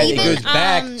you look at it, it Even, goes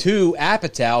back to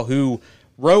Apatow, who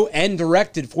wrote and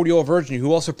directed 40-Year-Old Virgin,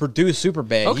 who also produced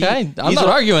Superbad. Okay, I'm he's not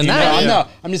arguing that. No,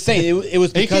 I'm just saying it was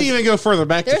You because can even go further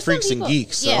back to There's some Freaks and people-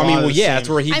 Geeks. so yeah. I mean, a lot well, of the yeah, same- that's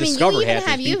where he I mean, you discovered even half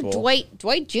have these people.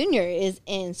 Dwight Jr. is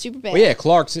in Superbad. Well, yeah,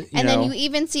 Clark's. You and know, then you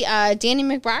even see Danny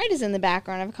McBride is in the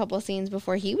background of a couple of scenes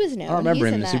before he was known. I remember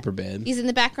He's him in that. Superbad. He's in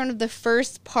the background of the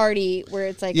first party where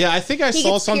it's like, Yeah, I think I he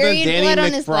saw gets something. period Danny blood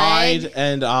on his leg.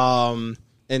 McBride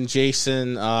and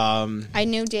Jason. I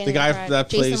know Danny The guy McBride. that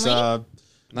Jason plays Lee?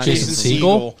 Not Jason Jason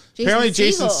Segel? Apparently,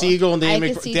 Jason Segel and I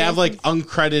Danny could see McBride, they have like Jason-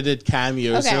 uncredited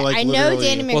cameos. Okay, They're like I know literally-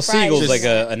 Danny Well, McBride. Siegel's is- like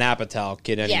an Apatow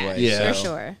kid anyway. Yeah. for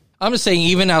sure. I'm just saying,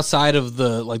 even outside of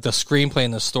the screenplay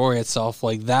and the story itself,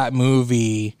 like that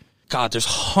movie. God, there's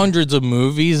hundreds of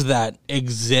movies that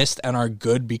exist and are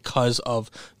good because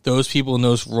of those people in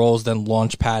those roles. Then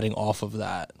launch padding off of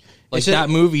that, like It's just- that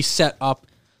movie set up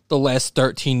the last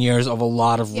 13 years of a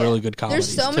lot of Yeah. really good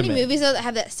comedies. There's so to many me. movies though that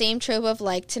have that same trope of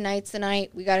like tonight's the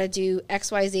night, we got to do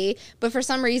XYZ, but for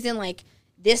some reason like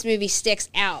this movie sticks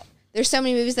out. There's so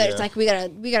many movies that it's like we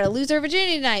gotta lose our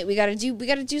virginity tonight. We gotta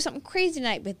do something crazy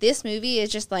tonight. But this movie is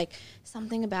just like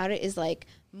something about it is like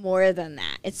more than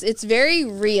that. It's very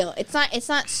real. It's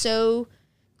not so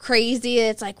crazy.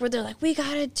 It's like where they're like we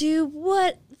gotta do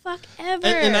what the fuck ever.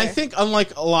 And I think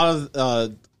unlike a lot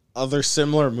of other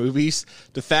similar movies,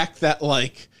 the fact that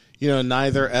like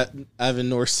neither Evan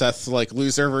nor Seth like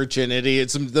lose their virginity.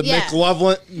 It's the Yeah.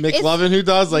 McLovin who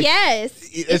does like. yes,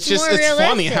 it's just more it's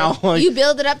funny realistic. how like you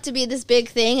build it up to be this big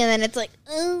thing, and then it's like,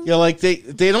 oh, like they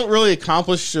don't really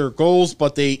accomplish their goals,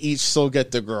 but they each still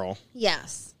get the girl.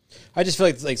 yes. I just feel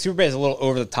like Superbad is a little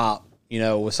over the top,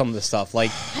 with some of the stuff. Like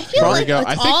I feel like go. it's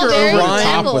I think all you're very over the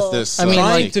top level. with this. I mean,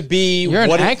 trying like, to be You're an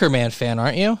what Anchorman fan,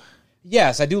 aren't you?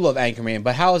 Yes, I do love Anchorman,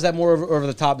 but how is that more over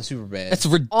the top than Superbad? It's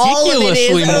All of it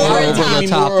ridiculously is more over the over top. the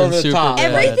top More than over the top. Superbad.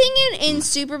 Everything in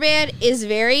Superbad is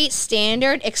very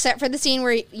standard, except for the scene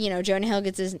where Jonah Hill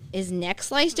gets his neck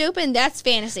sliced open. That's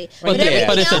fantasy. But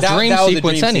everything it's a else, dream that was the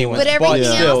sequence dream anyway. But everything But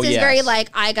else still, is yes. very like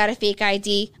I got a fake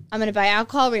ID. I'm gonna buy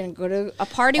alcohol. We're gonna go to a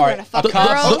party. All We're right, gonna fuck a a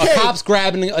girl. cop's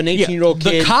grabbing an 18-year-old the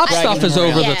kid. cop dragging stuff is him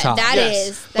over around. the top. That Yes.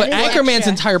 is. But that is Anchorman's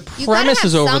extra. entire You gotta premise have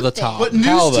is over the something. top. But news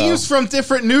How, though? teams from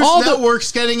different news All the-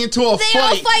 networks getting into a They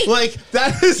all fight. fight. Like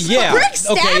that is Yeah, Rick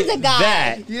stabbed okay, the guy.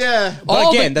 that. yeah. But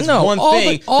All again, the- that's no, one all the-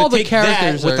 thing. all to the take that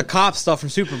characters with are- the cop stuff from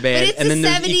But Superbad, it's and the then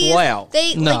there's 70s. equal out.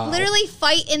 They No. like literally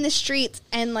fight in the streets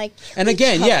and like. And each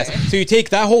again, other. yes. So you take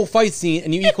that whole fight scene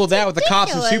and you equal that with the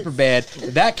cops in ridiculous.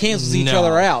 Superbad. That cancels each No.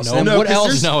 other out. No. And No, what 'cause else?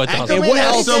 there's- No, it doesn't. And what Anchorman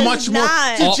has else? so It much does more.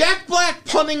 not. To Jack Black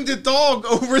punning the dog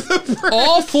over the bridge.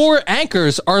 All four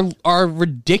anchors are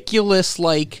ridiculous,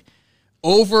 like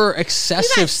over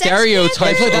excessive sex stereotypes.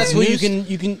 scandals. I feel like that's of what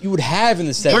news. you would have in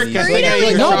the 70s. Freedom Like, I feel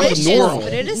like is that was vicious, normal.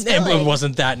 but it is It still like-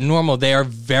 wasn't that normal. They are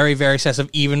very, very excessive,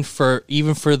 even for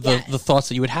the thoughts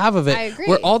that you would have of it. I agree.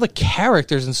 Where all the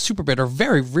characters in Superbad are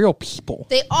very real people.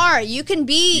 They are. You can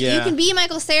be. Yeah. You can be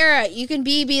Michael Cera. You can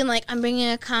be being like, I'm bringing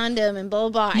a condom and blah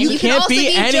blah. And You can can't also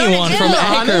be Jonah anyone from Hill.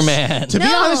 Anchorman. To be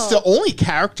No. honest, the only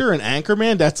character in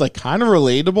Anchorman that's like kind of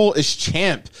relatable is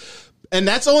Champ. And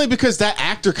that's only because that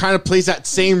actor kind of plays that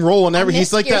same role in every.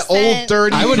 He's like that old, Scent.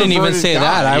 dirty. I wouldn't even perverted say guy.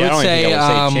 that. I Yeah, would don't say, think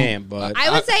I would say champ, but I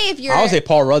would say if you're, I would say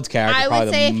Paul Rudd's character I probably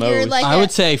would say the if you're most. like I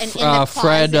would say, in the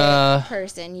Fred, closet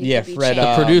person. You yeah, could be Fred,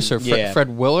 champ. producer, yeah. Fred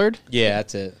Willard. Yeah,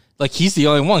 that's it. Like, he's the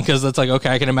only one, because it's like, okay,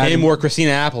 I can imagine. Him or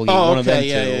Christina Applegate, Oh, one of them okay,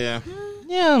 yeah, two. yeah.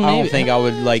 Yeah, I maybe. don't think I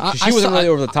would like. 'Cause she I wasn't saw- really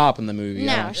over the top in the movie.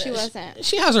 No, she wasn't.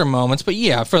 She has her moments, but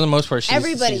yeah, for the most part,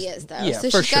 Everybody she's, is though, yeah, so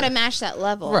for she's got to sure. match that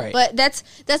level. Right. But that's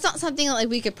not something that, like,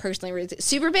 we could personally read.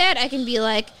 Super bad. I can be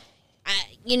like,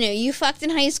 you fucked in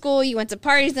high school. You went to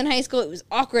parties in high school. It was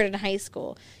awkward in high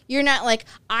school. You're not like,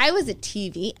 I was a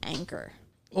TV anchor.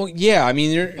 Well, yeah, I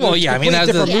mean, that's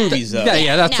different movies though.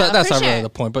 Yeah, that's No, that's for not really sure. the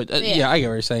point. But Yeah. yeah, I get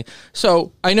what you're saying.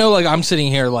 So I know, like, I'm sitting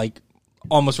here like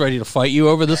almost ready to fight you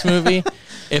over this movie.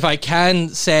 If I can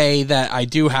say that I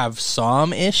do have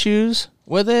some issues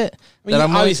with it, I mean, that I'm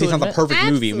willing obviously to it's not the admit.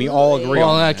 perfect movie, and we all Absolutely. agree Well,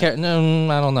 on I that. can't. No,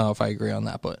 I don't know if I agree on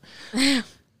that, but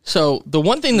so the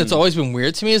one thing that's always been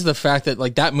weird to me is the fact that,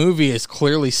 like, that movie is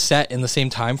clearly set in the same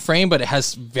time frame, but it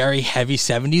has very heavy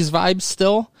 '70s vibes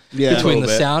still. Yeah, Between a the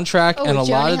little bit. soundtrack and a with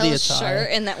lot Jonah of the Hill's attire. shirt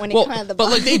and that when he Well, came out of the but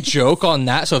like they box. joke on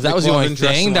that, so if that was the only Lovin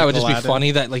dressing thing, that like would just be Aladdin.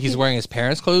 funny that like he's wearing his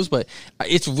parents' clothes. But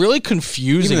it's really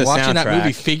confusing Even the watching that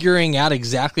movie, soundtrack. figuring out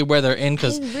exactly where they're in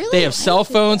because I really they have cell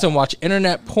hated phones and watch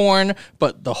internet porn.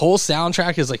 But the whole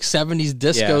soundtrack is like '70s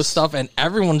disco Yes. stuff, and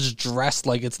everyone's dressed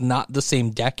like it's not the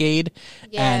same decade.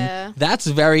 Yeah. And that's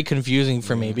very confusing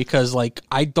for me because like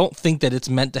I don't think that it's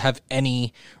meant to have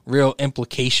any real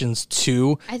implications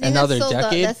to I think another that's still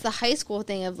decade. that's the high school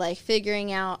thing of like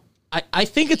figuring out. I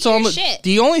think it's Your almost shit.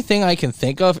 the only thing I can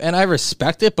think of, and I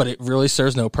respect it, but it really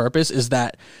serves no purpose, is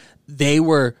that they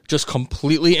were just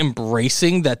completely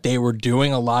embracing that they were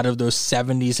doing a lot of those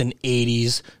 70s and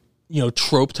 80s,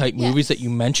 trope type movies that you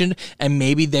mentioned, and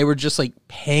maybe they were just like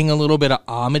paying a little bit of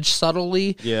homage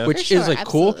subtly, Yeah. which For is sure, like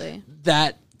cool. absolutely.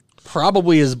 That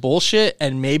probably is bullshit,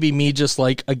 and maybe me just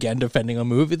like again defending a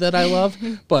movie that I love,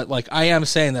 but like I am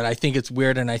saying that I think it's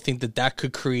weird, and I think that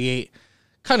could create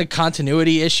kind of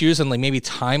continuity issues and like maybe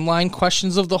timeline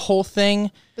questions of the whole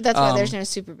thing. But that's why there's no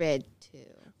super bad too.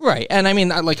 Right. And I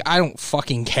mean, I don't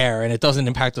fucking care, and it doesn't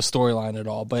impact the storyline at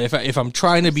all. But if I'm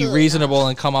trying to be Absolutely reasonable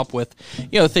and come up with,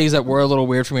 things that were a little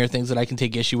weird for me or things that I can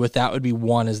take issue with, that would be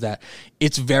one, is that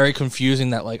it's very confusing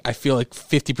that like I feel like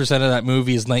 50% of that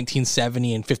movie is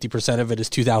 1970 and 50% of it is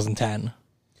 2010.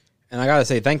 And I gotta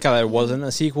say, thank God it wasn't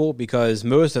a sequel, because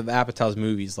most of Apatow's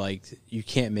movies, like, you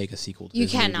can't make a sequel to You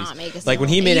his cannot movies. make a Like, when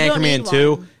sequel. he made You don't Anchorman need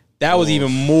 2, one. that was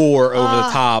even more over the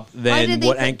top why than did they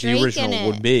what put the Drake in original it?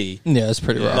 would be. Yeah, it's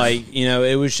pretty rough. Like,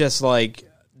 it was just like,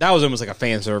 that was almost like a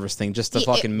fan service thing, just to Yeah,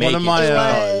 fucking make One of it. my It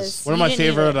was. one of You my didn't need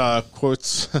favorite it.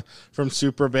 quotes from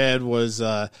Superbad was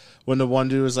when the one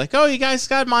dude was like, "Oh, you guys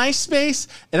got MySpace,"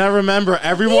 and I remember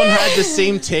everyone had the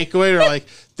same takeaway. They're like,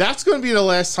 "That's going to be the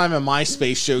last time a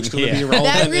MySpace joke's going to Yeah. be relevant."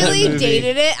 That in a really movie.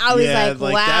 dated it. I was Yeah,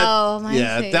 like, wow, that,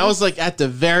 yeah, MySpace. that was like at the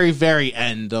very, very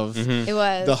end of It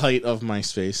was. the height of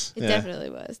MySpace. It Yeah. definitely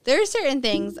was. There are certain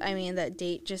things, I mean, that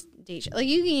date. Like,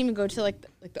 you can even go to like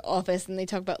the office and they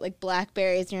talk about like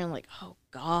Blackberries, and you're like, oh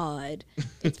god,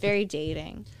 it's very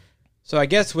dating. So I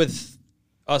guess with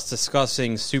us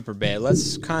discussing Superbad,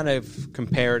 let's kind of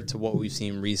compare it to what we've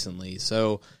seen recently.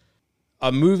 So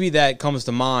a movie that comes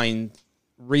to mind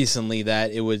recently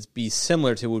that it would be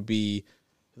similar to would be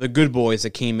The Good Boys,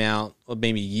 that came out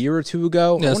maybe a year or two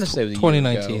ago. I Yeah, want to it's say it was a year ago.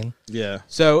 2019. Yeah.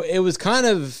 So it was kind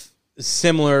of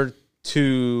similar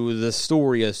to the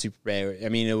story of Superbad. I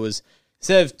mean, it was,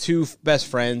 instead of two best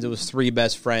friends, it was three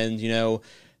best friends.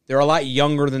 They're a lot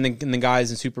younger than the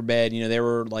guys in Superbad. They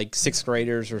were like sixth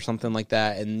graders or something like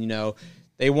that. And,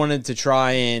 they wanted to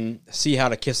try and see how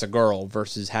to kiss a girl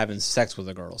versus having sex with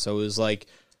a girl. So it was like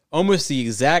almost the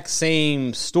exact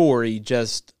same story,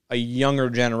 just a younger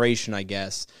generation, I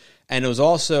guess. And it was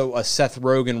also a Seth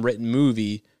Rogen written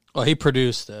movie. Oh, he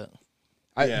produced it.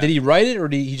 Yeah. Did he write it, or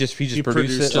did he just produced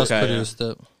produced it? it. Just Okay. produced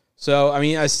it. So I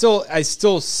mean, I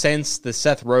still sense the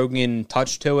Seth Rogen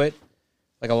touch to it,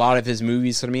 like a lot of his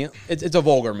movies. I mean, it's a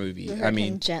vulgar movie. You I heard him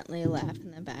mean, gently laugh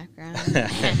in the background.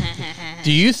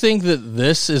 Do you think that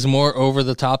this is more over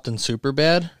the top than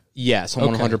Superbad? yes,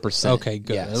 100%. Okay,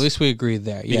 good. Yes. At least we agree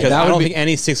there. Yeah, because that I would don't be- think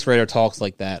any sixth grader talks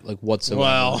like that, like whatsoever.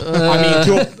 Well, I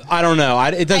mean, I don't know.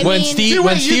 It doesn't. when mean- Steve Dude,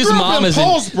 when wait, you Steve's grew up mom in is in,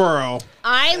 Paulsboro.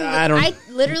 I don't- I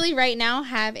literally right now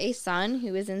have a son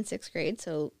who is in 6th grade,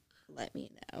 so let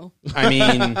me know. I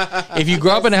mean, if you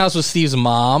grow up in a house with Steve's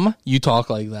mom, you talk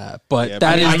like that. But Yeah,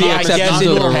 that but is I the mean, I exception guess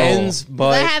to it the rule. depends, If I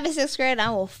but have a 6th grade, I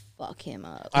will fuck him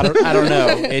up. I don't know.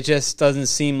 It just doesn't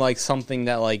seem like something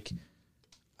that like.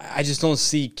 I just don't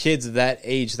see kids of that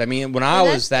age. I mean, when I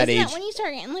But was that isn't age, that when you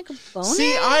start getting like a boner?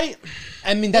 See, I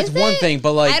mean, that's Is one it? thing,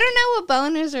 but like, I don't know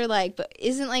what boners are like, but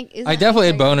isn't I definitely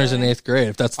had boners in 8th grade.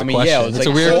 If that's the question, it was it's like,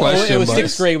 a weird question. It was but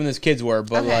 6th grade when those kids were,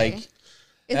 but Okay. like, Is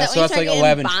that's, that so when that's you like start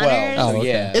 11, getting 12. boners? So Oh, okay.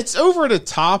 yeah, it's over the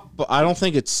top, but I don't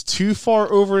think it's too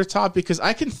far over the top because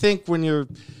I can think when you're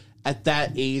at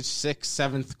that age, 6th,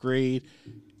 7th grade,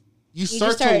 you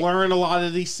start to start- learn a lot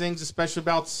of these things, especially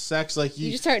about sex. Like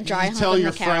you just start dry you tell humping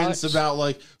your the friends couch. about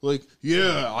like,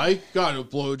 yeah, I got a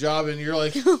blowjob, and you're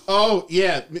like, oh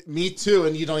yeah, me too,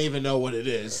 and you don't even know what it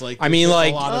is. Like, I mean, there's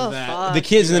like, a lot Oh, of that. fuck. the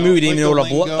kids in the you know, movie didn't even know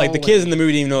like what a the lingo, like the kids in the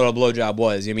movie didn't even know what a blowjob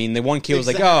was. I mean, the one kid was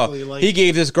Exactly, like, "Oh, like- he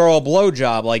gave this girl a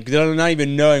blowjob," like they're not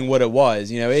even knowing what it was.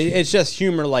 You know, it's just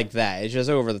humor like that. It's just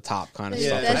over the top kind of Yeah,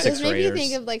 stuff That for 6th just made me graders.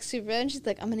 think of like Superbad. And she's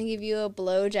like, "I'm gonna give you a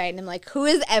blowjob," and I'm like, "Who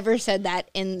has ever said that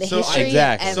in the history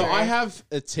Exactly. ever?" So I have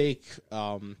a take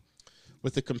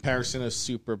with the comparison of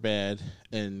Superbad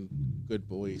and Good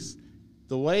Boys.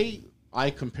 The way I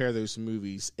compare those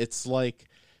movies, it's like,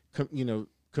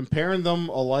 comparing them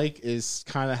alike is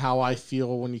kind of how I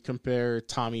feel when you compare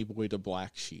Tommy Boy to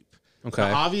Black Sheep. Okay.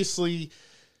 Now, obviously,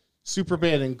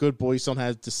 Superbad and Good Boys don't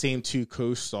have the same two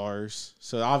co-stars,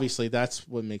 so obviously that's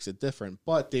what makes it different.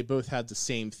 But they both had the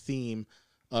same theme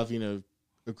of,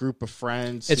 a group of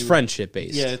friends. It's who- friendship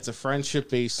based. Yeah, it's a friendship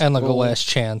based and like a last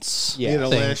chance Yeah,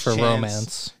 thing last for chance.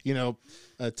 romance.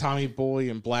 Tommy Boy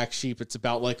and Black Sheep. It's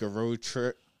about like a road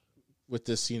trip with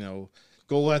this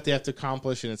goal that they have to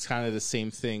accomplish, and it's kind of the same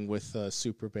thing with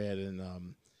Superbad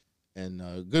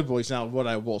and Good Boys. Now, what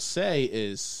I will say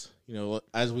is,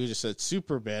 as we just said,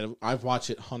 Superbad, I've watched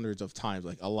it hundreds of times,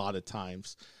 like a lot of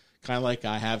times, kind of like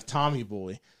I have Tommy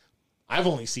Boy. I've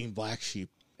only seen Black Sheep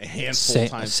a handful of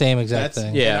times. Same exact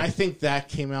thing. Yeah. And I think that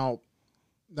came out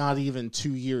not even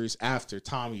 2 years after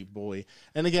Tommy Boy.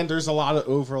 And again, there's a lot of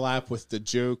overlap with the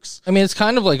jokes. I mean, it's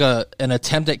kind of like an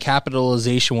attempt at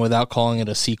capitalization without calling it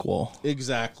a sequel.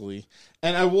 Exactly.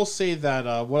 And I will say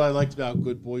that what I liked about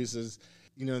Good Boys is,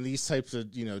 in these types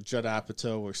of, Judd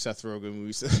Apatow or Seth Rogen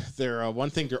movies, they're one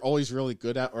thing they're always really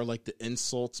good at are like the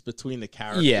insults between the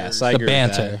characters. Yes, I The agree with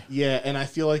that. banter. Yeah, and I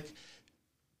feel like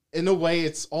in a way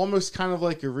it's almost kind of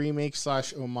like a remake /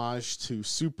 homage to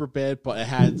Superbad, but it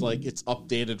had like its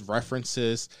updated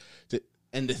references.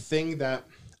 And the thing that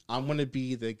I'm going to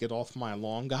be the get off my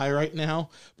lawn guy right now,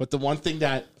 but the one thing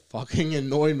that fucking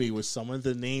annoyed me was some of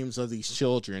the names of these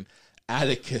children.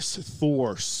 Atticus,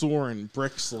 Thor, Soren,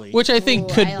 Brixley. Which I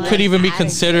think Ooh, could I like could even be Atticus.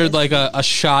 considered like a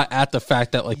shot at the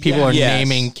fact that like people are Yes.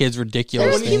 naming kids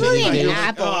ridiculous There's people things. named You're like,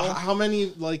 Apple. how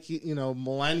many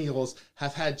millennials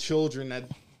have had children that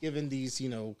given these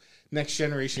next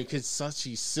generation kids such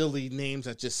these silly names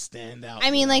that just stand out?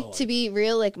 I mean, like, to be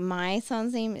real, like, my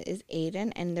son's name is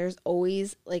Aiden, and there's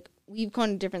always, like, we've gone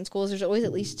to different schools. There's always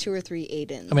at least 2 or 3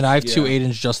 Aidens. I mean, I have 2 Yeah.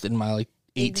 Aidens just in my like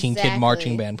 18 kid Exactly.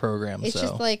 marching band program. it's So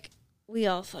just like, we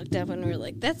all fucked up and we were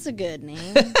like, that's a good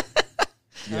name.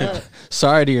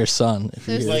 sorry to your son. If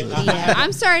you There's, hear Like, this. yeah,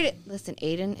 I'm sorry to, listen,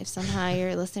 Aiden, if somehow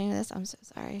you're listening to this, I'm so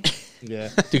sorry. yeah.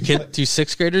 do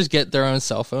 6th graders get their own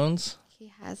cell phones?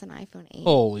 He has an iPhone 8.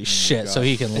 Holy shit! So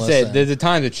he can I listen. said the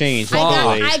times have changed. I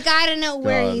Hopefully. gotta know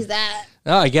where God. he's at.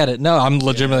 No, I get it. No, I'm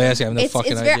legitimately asking. I have no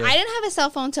fucking It's idea. very. I didn't have a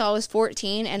cell phone until I was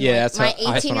 14, and Yeah, like, that's my how-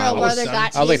 that's when I 18-year-old was. brother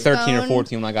got. I was like his 13 or phone.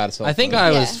 14 when I got a cell I think phone. I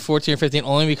was Yeah. 14 or 15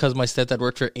 only because my stepdad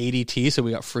worked for ADT, so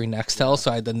we got free Nextel, so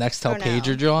I had the Nextel Oh, no.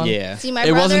 pager John. Yeah. See, my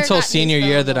It wasn't brother until got his senior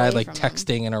year phone that I had away like from him.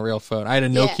 texting and a real phone. I had a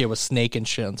Nokia Yeah. with Snake and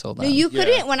shit until then. No, you Yeah.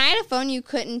 couldn't. When I had a phone, you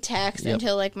couldn't text Yep.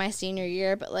 until like my senior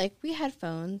year. But like we had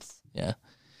phones. Yeah.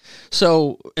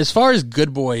 So as far as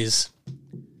Good Boys,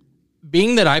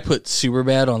 being that I put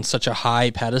Superbad on such a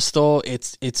high pedestal,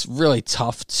 it's really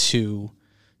tough to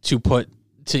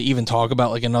even talk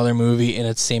about like another movie in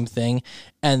its same thing.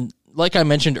 And like I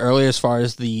mentioned earlier, as far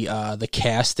as the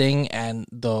casting and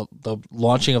the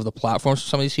launching of the platforms for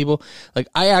some of these people, like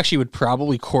I actually would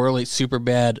probably correlate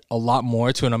Superbad a lot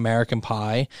more to an American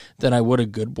Pie than I would a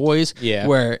Good Boys. Yeah.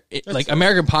 Where like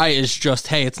American Pie is just,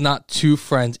 hey, it's not 2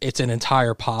 friends, it's an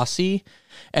entire posse.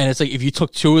 And it's like if you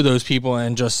took 2 of those people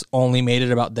and just only made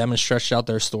it about them and stretched out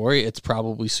their story, it's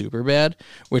probably Superbad,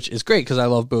 which is great because I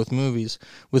love both movies.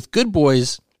 With Good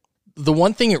Boys, the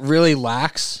one thing it really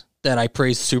lacks that I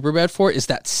praise Superbad for is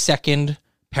that second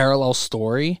parallel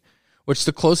story, which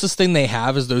the closest thing they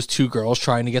have is those 2 girls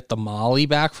trying to get the Molly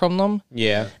back from them.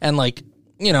 Yeah. And like,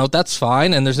 that's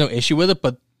fine and there's no issue with it,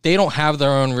 but they don't have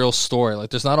their own real story. Like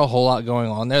there's not a whole lot going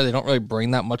on there. They don't really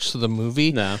bring that much to the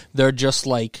movie. No. They're just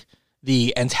like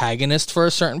the antagonist for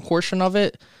a certain portion of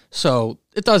it. So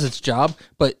it does its job,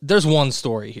 but there's one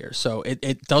story here. So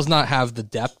it does not have the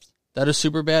depth that a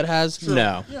Superbad has.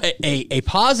 No. A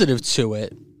positive to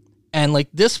it, and like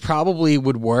this probably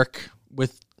would work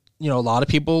with a lot of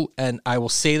people, and I will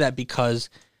say that because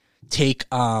take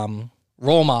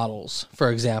role models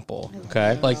for example.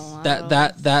 Okay. Like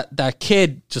that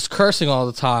kid just cursing all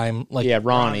the time, like Yeah,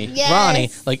 Ronnie. Yes. Ronnie,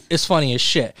 like, is funny as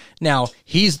shit. Now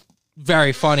he's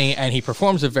very funny and he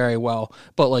performs it very well,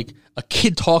 but like a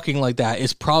kid talking like that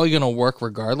is probably going to work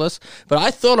regardless. But I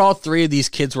thought all three of these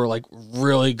kids were like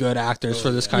really good actors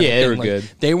for this kind of thing. Yeah, they were Like, good.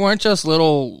 they weren't just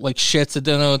little like shits that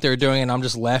didn't know what they were doing, and I'm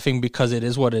just laughing because it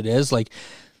is what it is. Like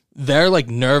their like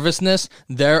nervousness,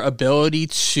 their ability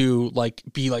to like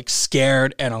be like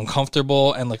scared and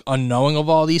uncomfortable and like unknowing of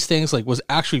all these things like was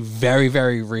actually very,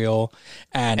 very real,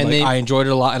 and like, I enjoyed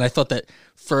it a lot. And I thought that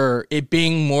for it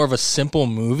being more of a simple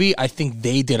movie, I think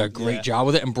they did a great job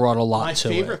with it and brought a lot My to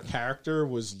favorite it. character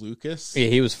was Lucas. Yeah,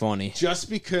 he was funny. Just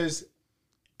because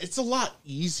it's a lot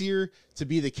easier to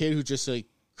be the kid who just like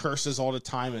curses all the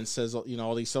time and says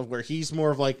all these stuff, where he's more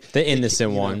of like The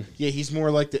innocent one. Yeah, he's more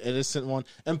like the innocent one.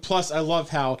 And plus, I love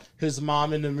how his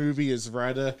mom in the movie is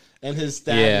Retta, and his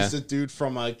dad is the dude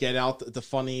from Get Out, the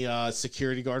funny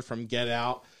security guard from Get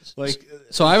Out. Like,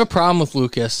 So I have a problem with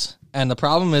Lucas, and the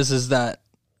problem is that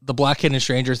the black kid in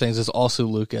Stranger Things is also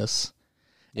Lucas.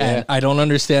 Yeah. And I don't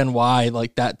understand why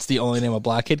like that's the only name a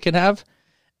black kid can have.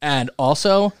 And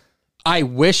also, I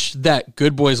wish that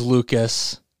Good Boys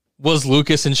Lucas was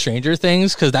Lucas in Stranger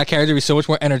Things, because that character would be so much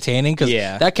more entertaining, because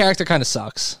that character kind of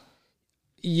sucks.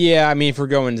 Yeah, I mean, if we're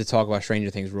going to talk about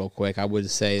Stranger Things real quick, I would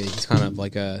say he's kind of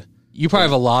like a... You probably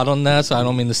have a lot on that, so I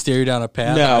don't mean to steer you down a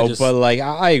path. No, but like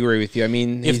I agree with you. I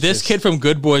mean, if this kid from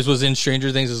Good Boys was in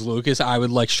Stranger Things as Lucas, I would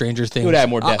like Stranger Things. It would add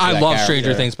more depth to I that love character.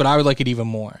 Stranger Things, but I would like it even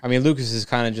more. I mean, Lucas is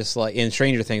kind of just like in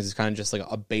Stranger Things is kind of just like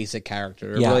a basic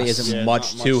character. There Yes. really isn't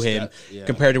much not to much him depth, yeah.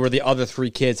 compared to where the other three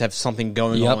kids have something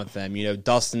going on with them. You know,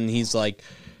 Dustin, he's like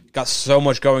got so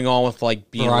much going on with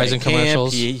like being Verizon at camp.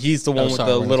 commercials. He's the one with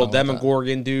sorry, the we're little not talking about that.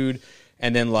 Demogorgon dude,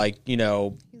 and then like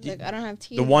He's like, I don't have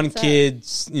teeth. the one What's up? kid,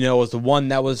 was the one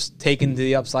that was taken to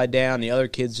the upside down. The other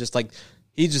kid's just like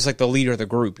he's just like the leader of the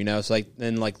group, So like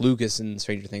then like Lucas in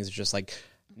Stranger Things is just like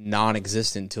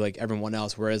non-existent to like everyone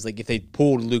else. Whereas like if they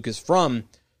pulled Lucas from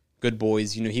Good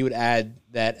Boys, he would add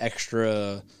that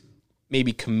extra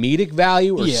maybe comedic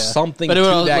value or something but to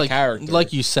it would, that like, character.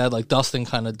 Like you said, like Dustin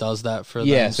kind of does that for them.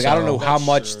 Yeah, so I don't know how That's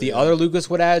much true, the yeah. other Lucas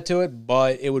would add to it,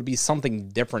 but it would be something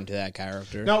different to that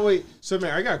character. no, wait. So,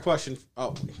 man, I got a question.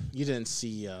 Oh, you didn't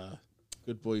see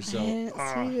Good Boys, I though. didn't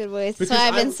see Good Boys. That's Because why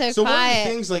I've been so one of the quiet.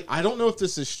 things, like, I don't know if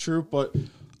this is true, but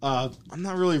I'm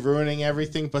not really ruining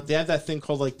everything, but they have that thing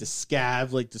called, like, the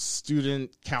SCAB, like the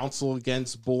Student Council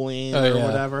Against Bullying or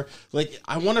whatever. Like,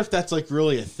 I wonder if that's, like,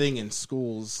 really a thing in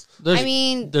schools. There's, I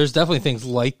mean, there's definitely things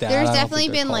like that. There's I don't definitely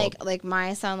think they're been called. like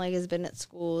my son like has been at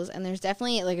schools, and there's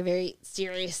definitely like a very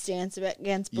serious stance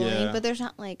against bullying, Yeah. but there's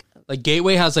not like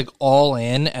Gateway has like all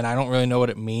in, and I don't really know what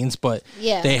it means, but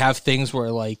Yeah. they have things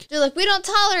where like they're like we don't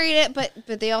tolerate it,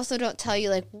 but they also don't tell you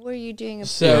like what are you doing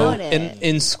So about it.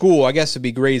 in school, I guess it'd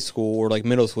be grade school or like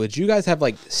middle school. Did you guys have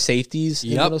like safeties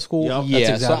in Yep. middle school? Yep. Yeah, that's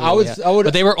exactly so I would, what- I would,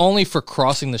 but they were only for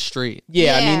crossing the street.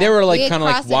 yeah, I mean they Yeah, were we like had kind of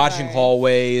like crossing watching guards.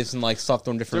 hallways and like stuff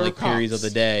during different They like were periods cops. of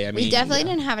the day. I mean, We definitely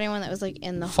didn't have anyone that was like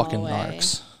in the Fucking hallway.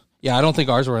 narcs. Yeah, I don't think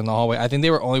ours were in the hallway. I think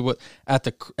they were only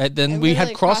then They we were, had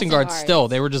like, crossing crossing guards guards. still.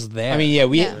 They were just there. I mean, yeah,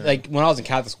 we Yeah. like when I was in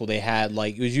Catholic school, they had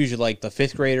like it was usually like the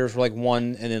fifth graders were like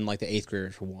one, and then like the eighth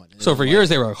graders were one. And so then, for like, years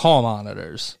they were hall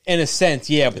monitors. in a sense,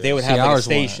 yeah, but they would have See, like a ours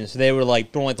station, so they were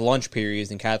like during like the lunch periods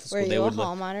in Catholic Were school. They you a would.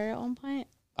 hall monitor at one point?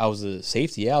 I was a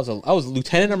safety. Yeah, I was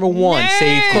lieutenant number one.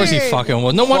 Safety. Of course he fucking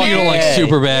was. No wonder you don't like Hey.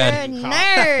 super You're a bad.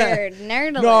 nerd.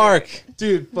 Nerd alert. Narc.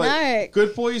 Dude, but Narc.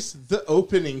 Good Boys, the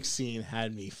opening scene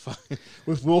had me fucking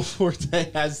with Will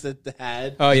Forte as the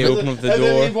dad. Oh, yeah, And open then- up the and door.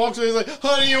 then he walks away, he's like,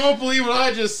 honey, you won't believe what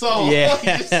I just saw.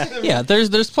 Yeah. Yeah,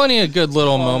 there's plenty of good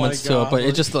little my moments to it, God, but it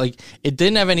like- just like it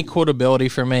didn't have any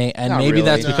quotability for me, and Not maybe really.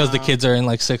 that's because the kids are in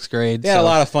like sixth grade. They had so. a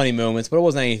lot of funny moments, but it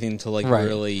wasn't anything to like Right.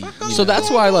 really. you So know.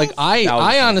 that's why, like, I That was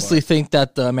the fun honestly part. think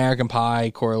that the American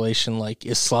Pie correlation, like,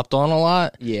 is slept on a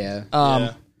lot. Yeah.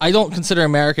 Yeah. I don't consider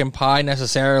American Pie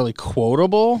necessarily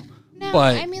quotable, No,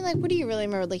 but I mean, like, what do you really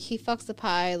remember? Like, he fucks the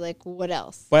pie. Like, what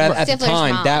else? But at the Stifler's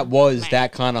time, mom. that was Right.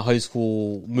 that kind of high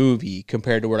school movie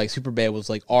compared to where like Superbad was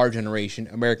like our generation.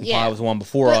 American Yeah. Pie was the one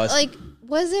before But, us. like,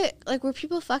 was it like were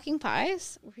people fucking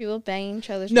pies? Were people banging each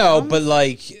other's? No, moms? but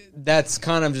like that's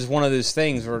kind of just one of those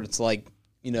things where it's like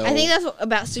I think that's what,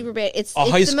 about Superbad. It's a it's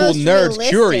high the school most nerd's realistic.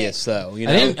 curious though. You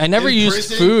know, I never In used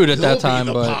prison, food at he'll that be time,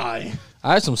 the but pie.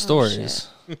 I had some Oh, stories.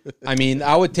 I mean,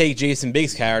 I would take Jason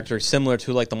Biggs' character similar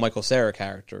to like the Michael Cera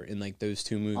character in like those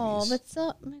two movies. Oh, but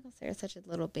still, Michael Cera's such a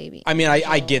little baby. I mean,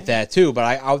 I get that too, but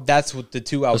I that's what the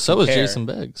two I would So was compare. Jason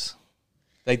Biggs.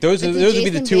 Like those But would did be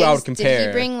the Jason two I would Biggs- compare. Did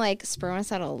he bring like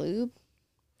spermicidal lube?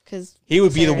 Because He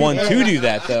would be the one to do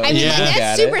that, though. I mean, Yeah. like, Look that's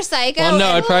at super it. psycho. Well,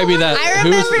 no, it'd probably be that. I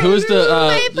remember Who's the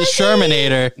my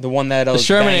Shermanator? The one that The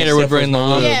Shermanator would bring the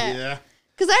lube. Yeah.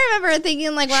 Because I remember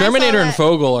thinking like when I saw Shermanator and that-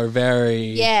 Fogel are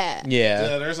very. Yeah.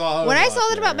 Yeah. there's a lot. When I saw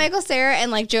that about Michael Cera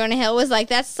and like Jonah Hill was like,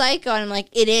 that's psycho. And I'm like,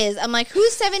 it is. I'm like,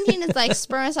 who's 17 is like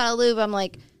spermicidal lube? I'm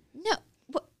like,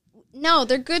 no,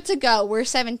 they're good to go. We're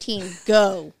 17.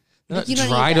 Go. Like, you don't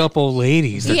need Dried that. up old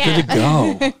ladies. They're good to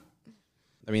go.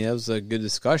 I mean, that was a good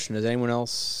discussion. Does anyone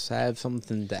else have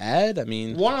something to add? I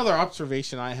mean, One other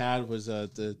observation I had was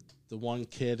the one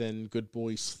kid in Good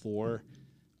Boys 4.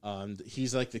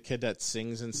 He's like the kid that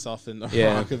sings and stuff in the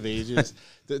Yeah. Rock of Ages.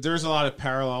 There's a lot of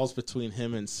parallels between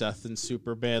him and Seth and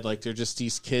Superbad. Like they're just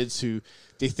these kids who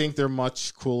they think they're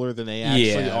much cooler than they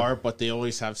actually Yeah. are, but they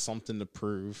always have something to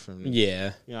prove. And,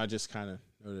 yeah. you know, I just kind of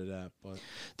noted that. But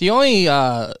The only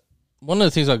one of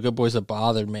the things about Good Boys that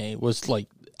bothered me was like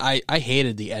I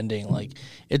hated the ending. Like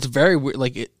it's very weird.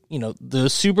 Like it, you know, the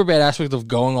super bad aspect of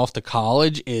going off to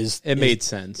college is Made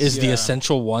sense. is the Yeah.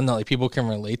 essential one that like people can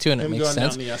relate to, and it him makes going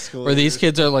sense. down the escalator. Where these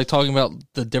kids are like talking about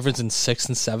the difference in 6th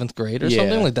and 7th grade or Yeah.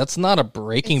 something. Like that's not a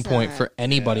breaking It's point not. for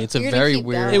anybody. It's a You're gonna very keep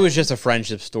weird. going. It was just a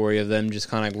friendship story of them just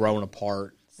kind of growing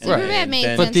apart. Superbad And made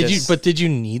then sense. But did you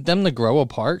need them to grow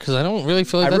apart? Because I don't really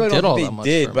feel like I really that did don't all think that much.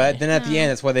 they did, for but me. then at the end,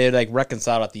 that's why they like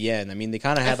reconciled at the end. I mean, they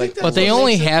kind of had like, think But they What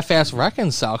only makes it- half-ass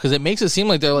reconcile because it makes it seem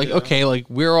like they're like, okay, like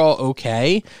we're all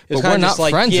okay, it's but we're kind of not just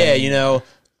like, friends. yeah, anymore. you know,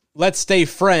 let's stay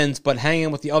friends, but hang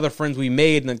in with the other friends we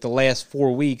made in like the last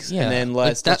 4 weeks, Yeah, and then like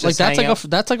let's that, just that's hang like out.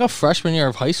 that's like a freshman year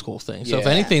of high school thing. So if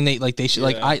Yeah. anything, they should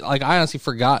Yeah. I honestly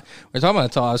forgot we were talking about it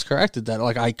until I was corrected that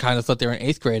like I kind of thought they were in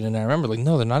 8th grade, and I remember like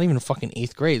no, they're not even in fucking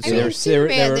 8th grade. I So mean, they were- Superbad,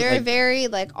 they were, they were like- very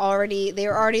like they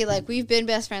were already like we've been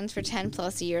best friends for 10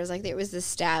 plus years. Like it was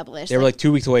established. They were like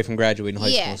 2 weeks away from graduating high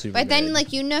yeah, school. but then Superbad.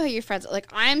 like you know who your friends. Like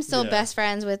I'm still Yeah. best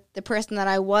friends with the person that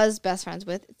I was best friends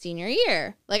with senior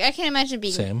year. Like I can't imagine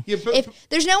being. same. yeah, but If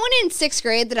there's no one in 6th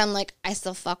grade that I'm like I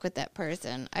still fuck with that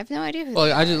person. I have no idea who. Well,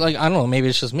 they I just are. like I don't know. Maybe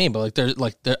it's just me, but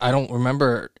I don't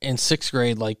remember in 6th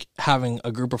grade like having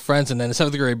a group of friends, and then in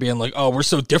 7th grade being like, oh, we're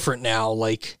so different now.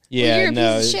 Like, yeah, well, you're a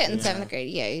no, piece of shit in 7th grade.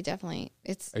 Yeah, you definitely.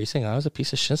 It's. are you saying I was a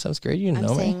piece of shit in 7th grade? You I'm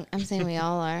know me? saying we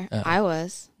all are. Oh. I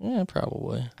was. Yeah,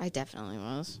 probably. I definitely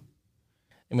was.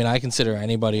 I mean, I consider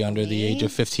anybody under the age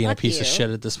of 15 a Fuck piece of you. shit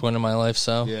at this point in my life.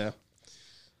 So yeah.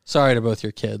 sorry to both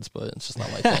your kids, but it's just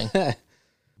not my thing.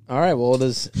 All right. Well,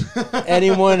 does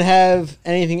anyone have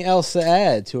anything else to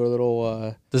add to our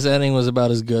little? This ending was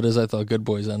about as good as I thought Good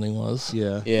Boys ending was.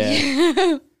 Yeah.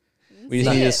 Yeah. We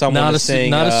just needed someone Not to a sing.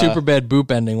 not a super bad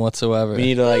boop ending whatsoever. We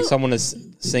need like someone to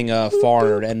sing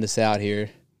 "Foreigner" to end this out here.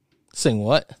 Sing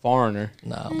what? "Foreigner."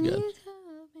 No, I'm good.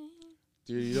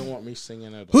 Dude, you don't want me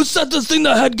singing at all. Who set this thing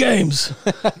to head games?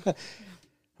 All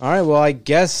right. Well, I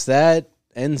guess that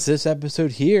ends this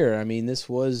episode here. I mean, this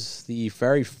was the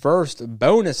very first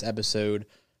bonus episode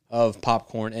of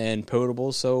Popcorn and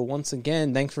Potables. So once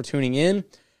again, thanks for tuning in.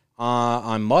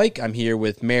 I'm Mike. I'm here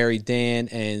with Mary, Dan,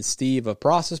 and Steve of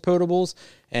Process Potables.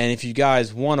 And if you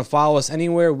guys want to follow us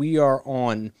anywhere, we are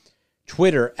on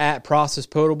Twitter at Process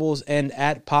Potables and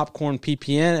at Popcorn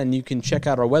PPN. And you can check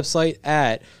out our website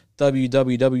at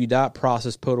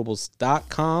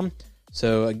www.processpotables.com.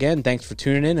 So again, thanks for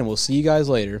tuning in, and we'll see you guys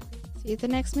later. See you at the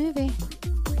next movie.